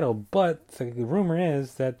losing the title. But the rumor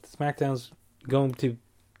is that SmackDown's going to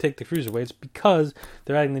take the Cruiserweights because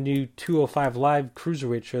they're adding the new 205 Live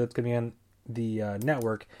Cruiserweight show that's going to be on the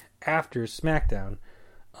network after SmackDown.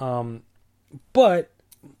 But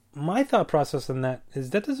my thought process on that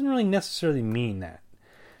is that doesn't really necessarily mean that.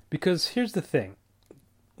 Because here's the thing.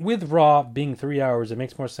 With Raw being 3 hours, it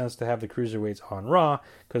makes more sense to have the Cruiserweights on Raw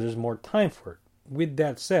because there's more time for it. With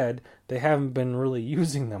that said, they haven't been really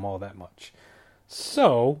using them all that much.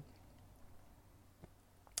 So,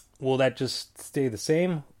 will that just stay the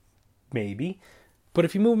same? Maybe. But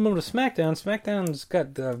if you move them over to SmackDown, SmackDown's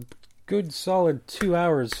got a good solid 2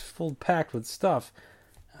 hours full packed with stuff.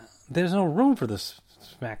 There's no room for this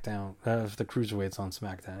SmackDown, the Cruiserweights on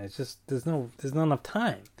SmackDown. It's just, there's not enough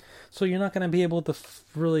time. So you're not going to be able to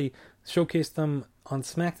really showcase them on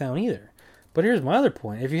SmackDown either. But here's my other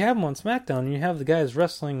point. If you have them on SmackDown and you have the guys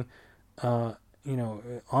wrestling on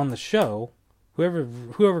the show, whoever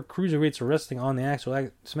cruiserweights are wrestling on the actual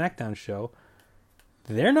SmackDown show,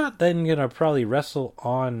 they're not then going to probably wrestle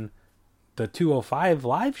on the 205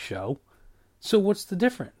 live show. So what's the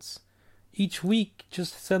difference? Each week,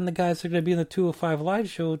 just send the guys that are going to be in the 205 live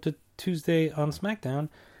show to Tuesday on SmackDown,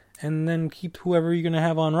 and then keep whoever you're going to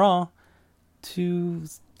have on Raw to,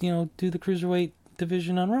 do the cruiserweight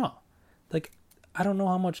division on Raw. Like, I don't know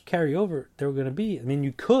how much carryover there were going to be. I mean,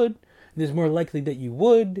 you could. It's more likely that you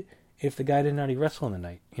would if the guy didn't already wrestle in the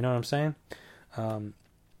night. You know what I'm saying?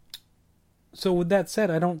 So with that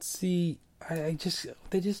said, I don't see.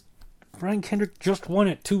 Brian Kendrick just won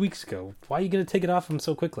it 2 weeks ago. Why are you going to take it off him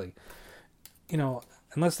so quickly?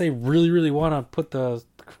 Unless they really, really want to put the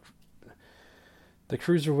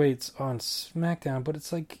cruiserweights on SmackDown, but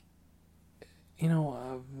it's like,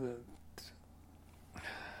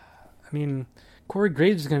 Corey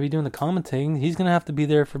Graves is going to be doing the commentating. He's going to have to be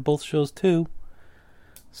there for both shows too.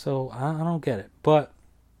 So I don't get it.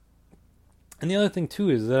 And the other thing too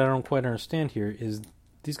is that I don't quite understand here is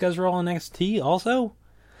these guys are all on NXT also?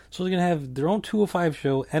 So they're going to have their own 205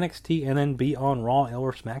 show, NXT, and then be on Raw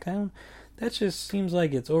or SmackDown? That just seems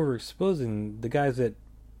like it's overexposing the guys that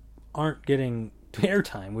aren't getting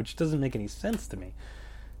airtime, which doesn't make any sense to me.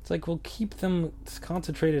 It's like, well, keep them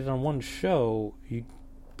concentrated on one show.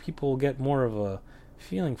 People will get more of a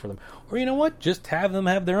feeling for them. Or you know what? Just have them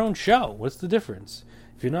have their own show. What's the difference?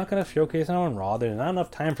 If you're not going to showcase them on Raw, there's not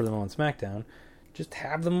enough time for them on SmackDown, just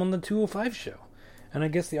have them on the 205 show. And I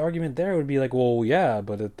guess the argument there would be like, well, yeah,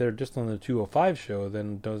 but if they're just on the 205 show,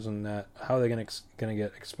 then doesn't that, how are they going to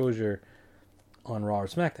get exposure on Raw or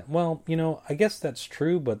SmackDown? Well, I guess that's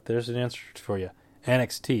true, but there's an answer for you.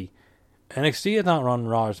 NXT is not on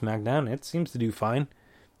Raw or SmackDown. It seems to do fine.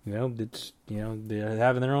 It's they're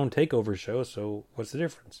having their own takeover show, so what's the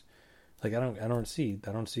difference? Like I don't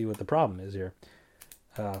see what the problem is here.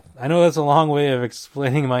 I know that's a long way of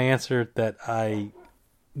explaining my answer that I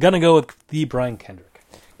gonna go with the Brian Kendrick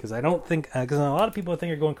because I don't think because a lot of people I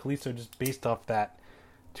think are going Kalisto just based off that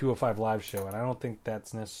 205 live show, and I don't think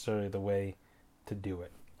that's necessarily the way to do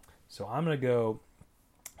it. So I'm gonna go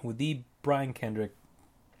with the Brian Kendrick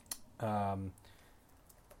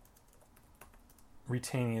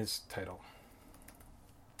retaining his title.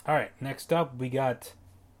 All right, next up we got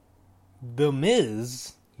The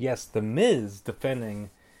Miz. Yes, The Miz defending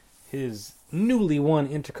his newly won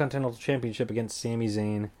Intercontinental Championship against Sami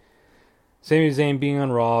Zayn. Sami Zayn being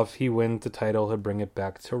on Raw, if he wins the title, he'll bring it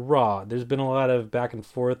back to Raw. There's been a lot of back and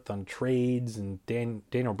forth on trades, and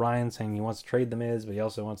Daniel Bryan saying he wants to trade The Miz, but he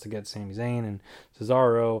also wants to get Sami Zayn and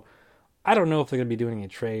Cesaro. I don't know if they're going to be doing any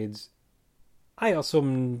trades. I also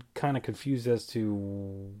am kind of confused as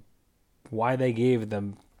to why they gave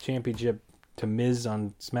the championship to Miz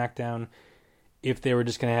on SmackDown if they were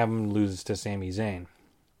just going to have him lose to Sami Zayn.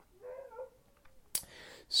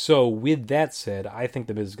 So, with that said, I think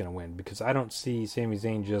The Miz is going to win because I don't see Sami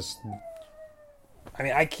Zayn just...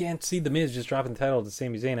 I can't see The Miz just dropping the title to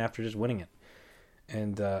Sami Zayn after just winning it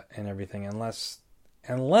and everything unless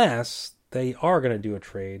they are going to do a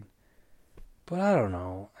trade. But I don't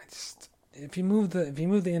know. If you move the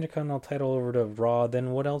Intercontinental title over to Raw,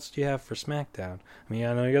 then what else do you have for SmackDown? I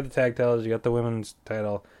know you got the tag titles, you got the women's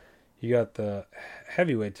title, you got the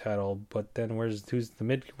heavyweight title, but then what are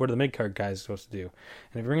the mid card guys supposed to do?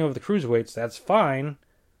 And if you bring over the cruiserweights, that's fine,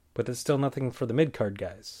 but that's still nothing for the mid card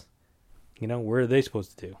guys. What are they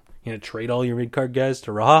supposed to do? Trade all your mid card guys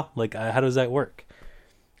to Raw? Like, how does that work?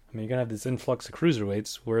 You're gonna have this influx of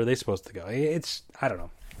cruiserweights. Where are they supposed to go? I don't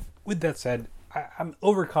know. With that said, I'm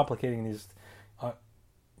overcomplicating these.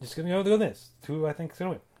 Just going to go with this. Who I think is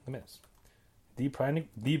going to win. The Miz. The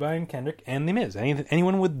Brian Kendrick and The Miz.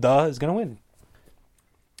 Anyone with the is going to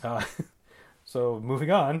win. So,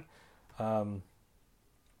 moving on.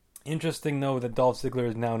 Interesting, though, that Dolph Ziggler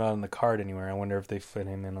is now not on the card anywhere. I wonder if they fit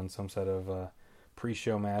him in on some sort of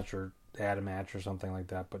pre-show match or add a match or something like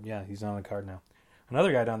that. But yeah, he's not on the card now.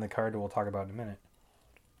 Another guy down the card that we'll talk about in a minute.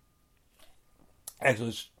 Actually,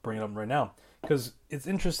 let's bring it up right now. Because it's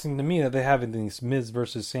interesting to me that they have these Miz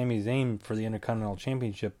versus Sami Zayn for the Intercontinental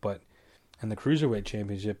Championship, and the Cruiserweight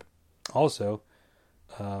Championship also.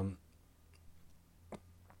 But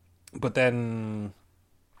then,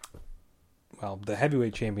 the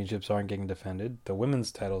Heavyweight Championships aren't getting defended. The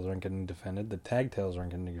Women's titles aren't getting defended. The Tag titles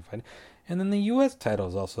aren't getting defended. And then the U.S. title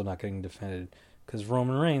is also not getting defended. Because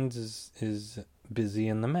Roman Reigns is busy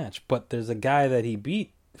in the match. But there's a guy that he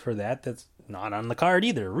beat for that's not on the card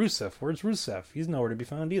either. Rusev. Where's Rusev? He's nowhere to be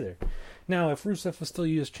found either. Now, if Rusev was still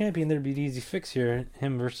U.S. champion, there'd be an easy fix here.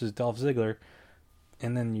 Him versus Dolph Ziggler.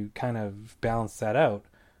 And then you kind of balance that out.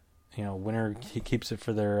 winner he keeps it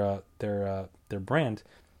for their brand.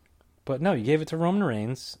 But no, you gave it to Roman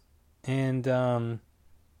Reigns, and now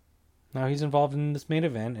he's involved in this main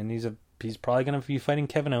event, and he's probably going to be fighting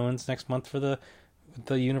Kevin Owens next month for the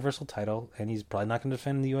Universal title, and he's probably not going to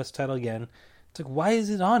defend the U.S. title again. It's like, why is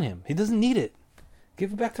it on him? He doesn't need it.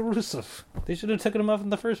 Give it back to Rusev. They should have taken him off in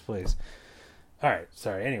the first place. All right,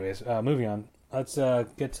 sorry. Anyways, moving on. Let's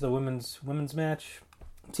get to the women's match.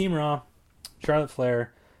 Team Raw, Charlotte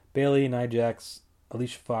Flair, Bayley, Nia Jax,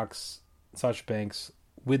 Alicia Fox, Sasha Banks,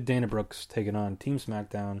 with Dana Brooks taking on Team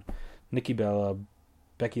SmackDown, Nikki Bella,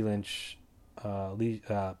 Becky Lynch,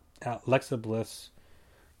 Alexa Bliss,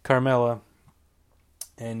 Carmella,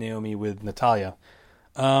 and Naomi with Natalya.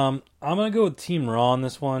 I'm going to go with Team Raw on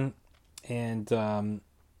this one. And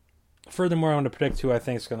furthermore, I'm going to predict who I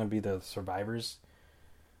think is going to be the survivors.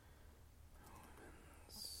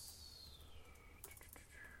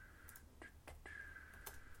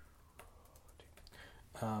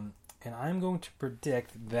 And I'm going to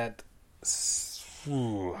predict that it's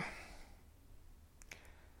going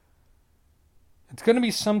to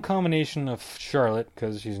be some combination of Charlotte,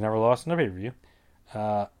 because she's never lost in a pay-per-view,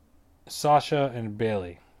 Sasha, and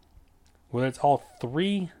Bayley. Whether it's all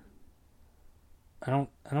three, I don't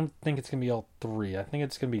think it's going to be all three. I think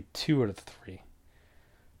it's going to be 2 out of 3.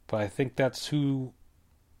 But I think that's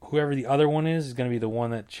whoever the other one is going to be the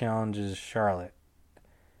one that challenges Charlotte.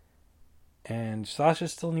 And Sasha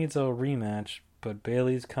still needs a rematch, but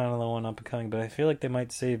Bayley's kind of the one up and coming. But I feel like they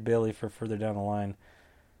might save Bayley for further down the line.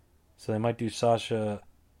 So they might do Sasha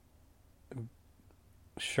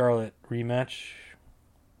Charlotte rematch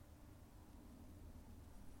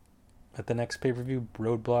at the next pay-per-view,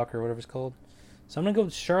 Roadblock or whatever it's called. So I'm going to go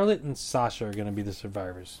with Charlotte and Sasha are going to be the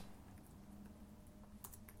survivors.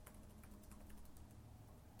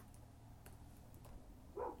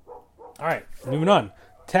 All right, moving on.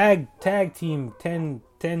 Tag team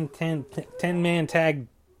 10-man tag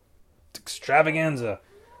extravaganza.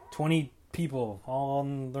 20 people all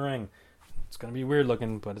in the ring. It's going to be weird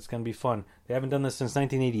looking, but it's going to be fun. They haven't done this since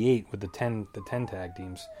 1988 with the 10 tag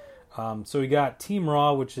teams. So we got Team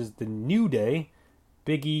Raw, which is the New Day,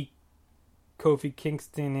 Big E, Kofi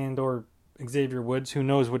Kingston, and or Xavier Woods. Who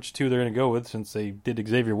knows which two they're going to go with, since they did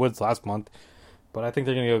Xavier Woods last month. But I think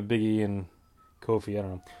they're going to go with Big E and Kofi. I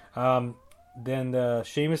don't know. Then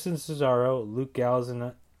Sheamus and Cesaro, Luke Gallows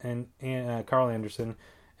and Carl Anderson,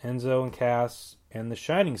 Enzo and Cass, and the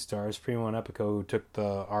Shining Stars, Primo and Epico, who took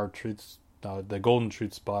the Golden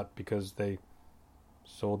Truth spot because they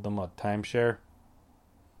sold them a timeshare.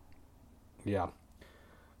 Yeah.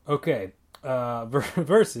 Okay.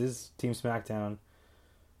 Versus Team SmackDown,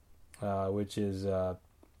 which is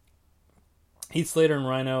Heath Slater and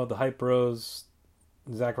Rhino, the Hype Bros,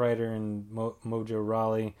 Zack Ryder and Mojo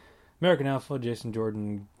Rawley, American Alpha, Jason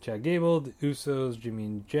Jordan, Chad Gable, the Usos, Jimmy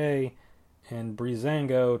and Jay, and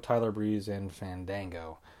Breezango, Tyler Breeze, and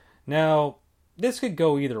Fandango. Now, this could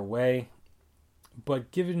go either way, but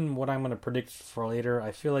given what I'm going to predict for later,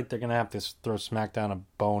 I feel like they're going to have to throw SmackDown a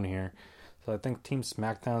bone here. So I think Team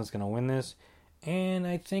SmackDown is going to win this, and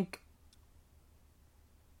I think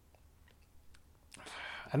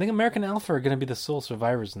American Alpha are going to be the sole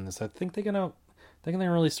survivors in this. I think they're going to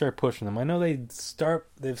really start pushing them. I know they've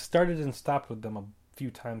started and stopped with them a few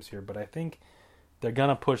times here, but I think they're going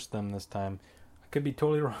to push them this time. I could be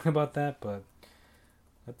totally wrong about that, but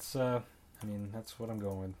that's what I'm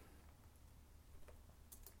going with.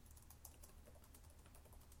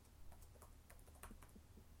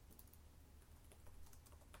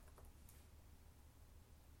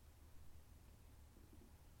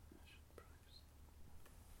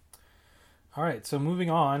 All right, so moving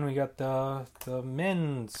on, we got the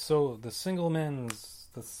men's single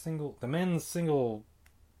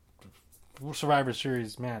Survivor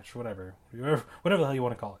Series match, whatever the hell you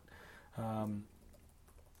want to call it.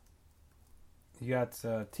 You got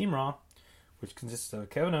Team Raw, which consists of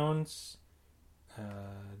Kevin Owens,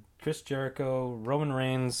 Chris Jericho, Roman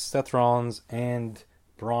Reigns, Seth Rollins, and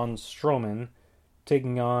Braun Strowman,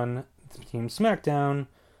 taking on Team SmackDown,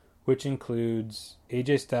 which includes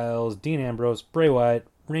AJ Styles, Dean Ambrose, Bray Wyatt,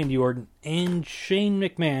 Randy Orton, and Shane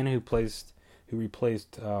McMahon, who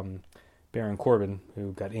replaced Baron Corbin,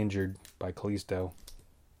 who got injured by Kalisto.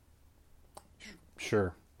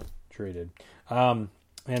 Sure he did. And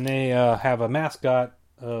they have a mascot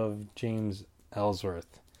of James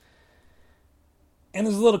Ellsworth. And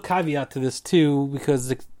there's a little caveat to this too, because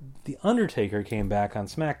the Undertaker came back on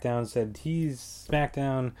SmackDown and said he's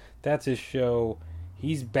SmackDown, that's his show.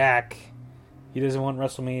 He's back. He doesn't want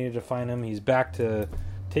WrestleMania to find him. He's back to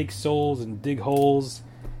take souls and dig holes.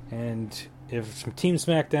 And if Team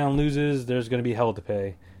SmackDown loses, there's going to be hell to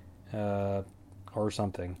pay. or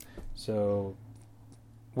something. So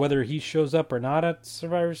whether he shows up or not at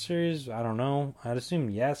Survivor Series, I don't know. I'd assume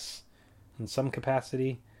yes, in some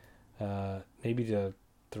capacity. Maybe to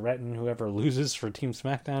threaten whoever loses for Team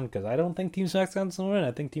SmackDown, because I don't think Team SmackDown's going to win.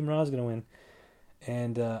 I think Team Raw is going to win.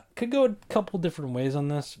 And could go a couple different ways on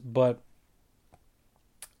this, but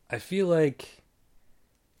I feel like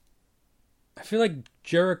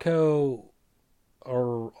Jericho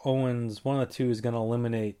or Owens, one of the two, is going to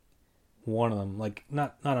eliminate one of them. Like,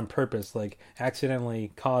 not on purpose, like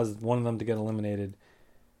accidentally cause one of them to get eliminated,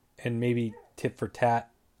 and maybe tit for tat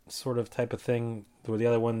sort of type of thing, where the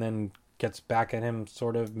other one then gets back at him,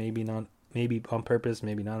 sort of, maybe not, maybe on purpose,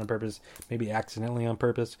 maybe not on purpose, maybe accidentally on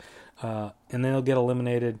purpose, and then they'll get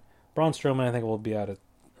eliminated. Braun Strowman, I think, will be out at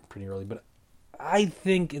pretty early, but I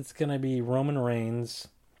think it's going to be Roman Reigns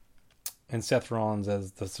and Seth Rollins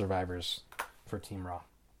as the survivors for Team Raw.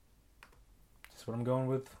 That's what I'm going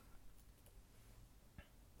with.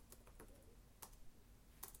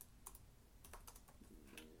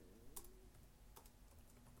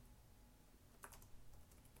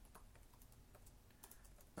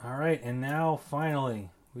 All right, and now finally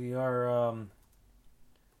we are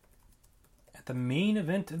at the main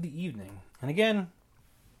event of the evening. And again,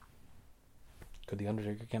 could The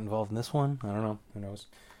Undertaker get involved in this one? I don't know. Who knows?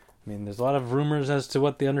 I mean, there's a lot of rumors as to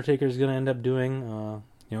what The Undertaker is going to end up doing.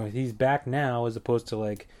 He's back now as opposed to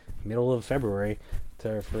like middle of February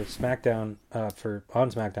for SmackDown, on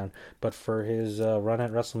SmackDown, but for his run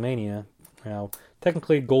at WrestleMania. Now,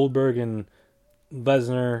 technically, Goldberg and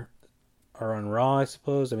Lesnar are on Raw, I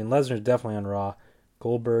suppose. I mean, Lesnar's definitely on Raw.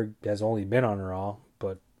 Goldberg has only been on Raw,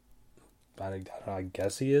 but I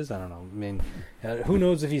guess he is. I don't know. I mean, who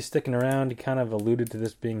knows if he's sticking around? He kind of alluded to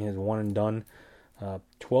this being his one and done.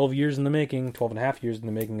 12 years in the making, 12 and a half years in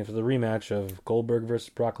the making for the rematch of Goldberg versus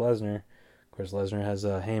Brock Lesnar. Of course, Lesnar has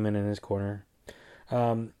Heyman in his corner.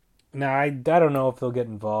 Now, I don't know if they'll get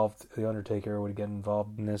involved. The Undertaker would get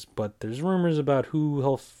involved in this, but there's rumors about who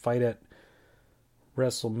he'll fight at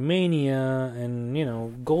WrestleMania,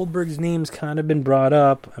 and Goldberg's name's kind of been brought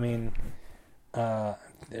up. I mean, I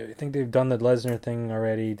think they've done the Lesnar thing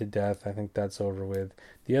already to death. I think that's over with.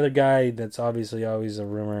 The other guy that's obviously always a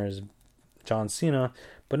rumor is John Cena,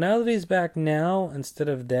 but now that he's back now instead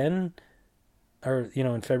of then, or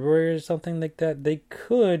in February or something like that, they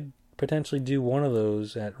could potentially do one of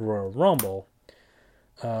those at Royal Rumble.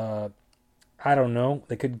 I don't know.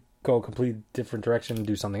 They could go a complete different direction and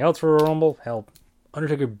do something else for Royal Rumble. Hell,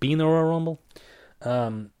 Undertaker be in the Royal Rumble.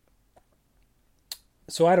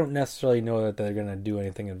 So I don't necessarily know that they're going to do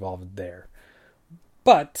anything involved there.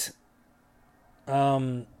 But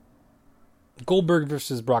Goldberg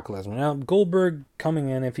versus Brock Lesnar. Now, Goldberg coming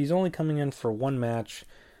in, if he's only coming in for one match,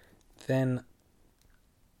 then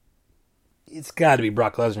it's got to be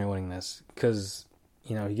Brock Lesnar winning this. Because,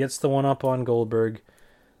 he gets the one up on Goldberg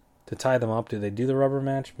to tie them up. Do they do the rubber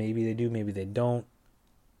match? Maybe they do, maybe they don't.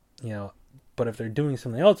 But if they're doing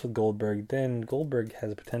something else with Goldberg, then Goldberg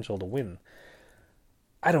has a potential to win.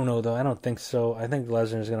 I don't know, though. I don't think so. I think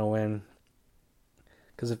Lesnar's going to win.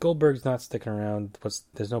 Because if Goldberg's not sticking around,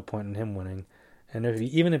 there's no point in him winning. And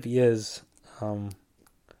even if he is, I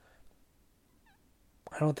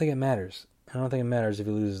don't think it matters. I don't think it matters if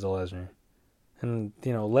he loses to Lesnar. And,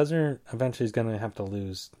 Lesnar eventually is going to have to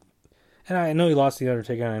lose. And I know he lost the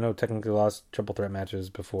Undertaker, and I know technically lost triple threat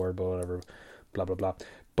matches before, but whatever. Blah, blah, blah.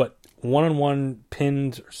 But one-on-one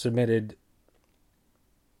pinned or submitted,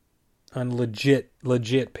 and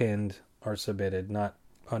legit pinned or submitted, not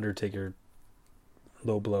Undertaker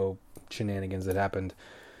low blow shenanigans that happened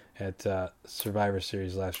at Survivor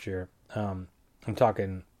Series last year. I'm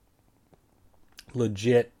talking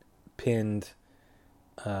legit pinned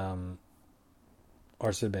or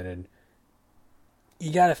submitted.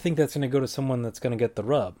 You got to think that's going to go to someone that's going to get the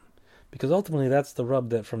rub, because ultimately that's the rub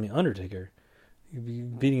that from the Undertaker,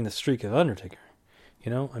 beating the streak of Undertaker.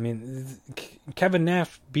 I mean, Kevin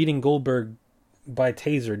Nash beating Goldberg by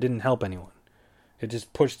taser didn't help anyone. It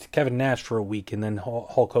just pushed Kevin Nash for a week, and then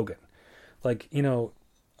Hulk Hogan.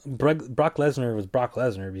 Brock Lesnar was Brock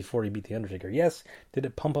Lesnar before he beat The Undertaker. Yes, did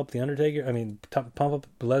it pump up The Undertaker? I mean, pump up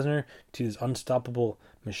Lesnar to his unstoppable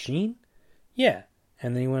machine? Yeah.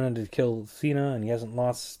 And then he went on to kill Cena, and he hasn't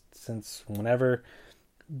lost since whenever.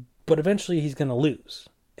 But eventually he's going to lose.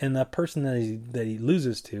 And that person that he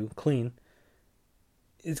loses to, clean,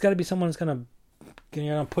 it's got to be someone that's going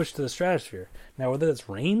to push to the stratosphere. Now, whether that's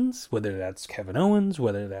Reigns, whether that's Kevin Owens,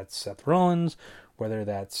 whether that's Seth Rollins, whether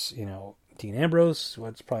that's, Dean Ambrose. Well,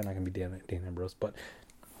 it's probably not going to be Dean Ambrose, but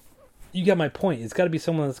you get my point. It's got to be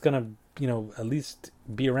someone that's going to, at least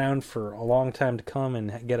be around for a long time to come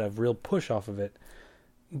and get a real push off of it.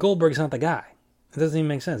 Goldberg's not the guy. It doesn't even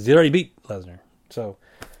make sense. He already beat Lesnar. So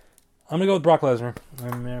I'm going to go with Brock Lesnar.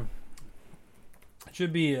 It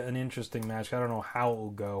should be an interesting match. I don't know how it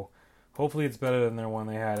will go. Hopefully it's better than their one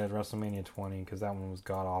they had at WrestleMania 20, because that one was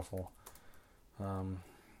god-awful. And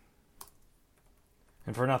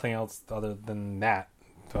for nothing else other than that,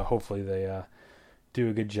 hopefully they do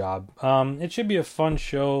a good job. It should be a fun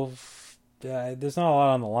show. There's not a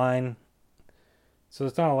lot on the line, so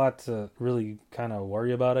there's not a lot to really kind of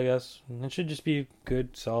worry about, I guess. It should just be a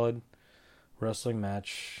good, solid wrestling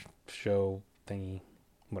match, show, thingy,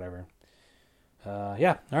 whatever.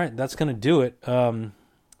 Yeah, alright, that's going to do it.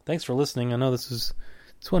 Thanks for listening. I know this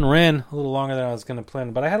one ran a little longer than I was going to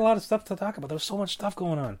plan, but I had a lot of stuff to talk about. There was so much stuff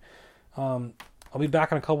going on. I'll be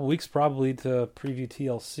back in a couple weeks probably to preview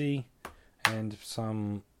TLC and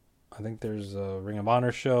some, I think there's a Ring of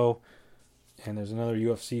Honor show and there's another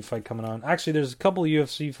UFC fight coming on. Actually, there's a couple of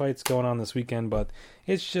UFC fights going on this weekend, but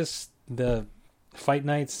it's just the fight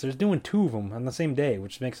nights. They're doing 2 of them on the same day,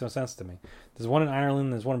 which makes no sense to me. There's one in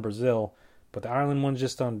Ireland, there's one in Brazil, but the Ireland one's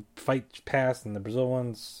just on Fight Pass and the Brazil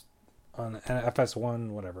one's on FS1,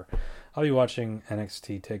 whatever. I'll be watching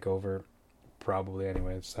NXT TakeOver probably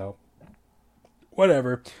anyway, so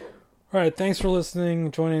whatever. Alright, thanks for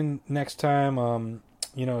listening. Join in next time.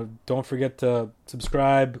 Don't forget to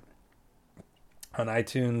subscribe on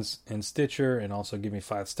iTunes and Stitcher, and also give me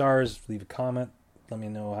 5 stars. Leave a comment. Let me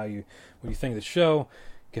know what you think of the show.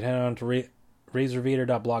 You can head on to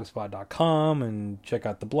razorvader.blogspot.com and check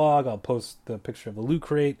out the blog. I'll post the picture of the Loot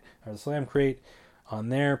Crate or the Slam Crate on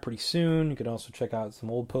there pretty soon. You can also check out some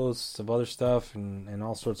old posts of other stuff and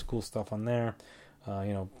all sorts of cool stuff on there.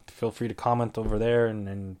 Feel free to comment over there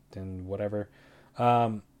and whatever.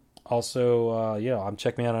 Check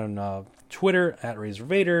me out on Twitter at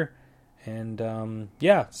RazorVader. And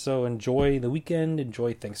so enjoy the weekend,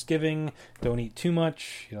 enjoy Thanksgiving, don't eat too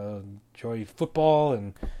much, enjoy football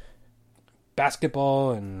and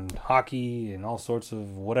basketball and hockey and all sorts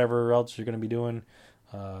of whatever else you're going to be doing.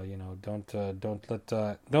 If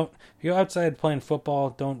you're outside playing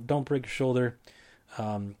football, don't break your shoulder.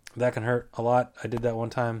 That can hurt a lot. I did that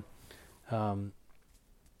one time.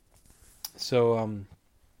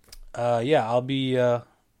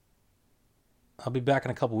 I'll be back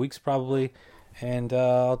in a couple weeks probably, and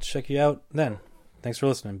I'll check you out then. Thanks for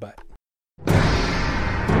listening. Bye.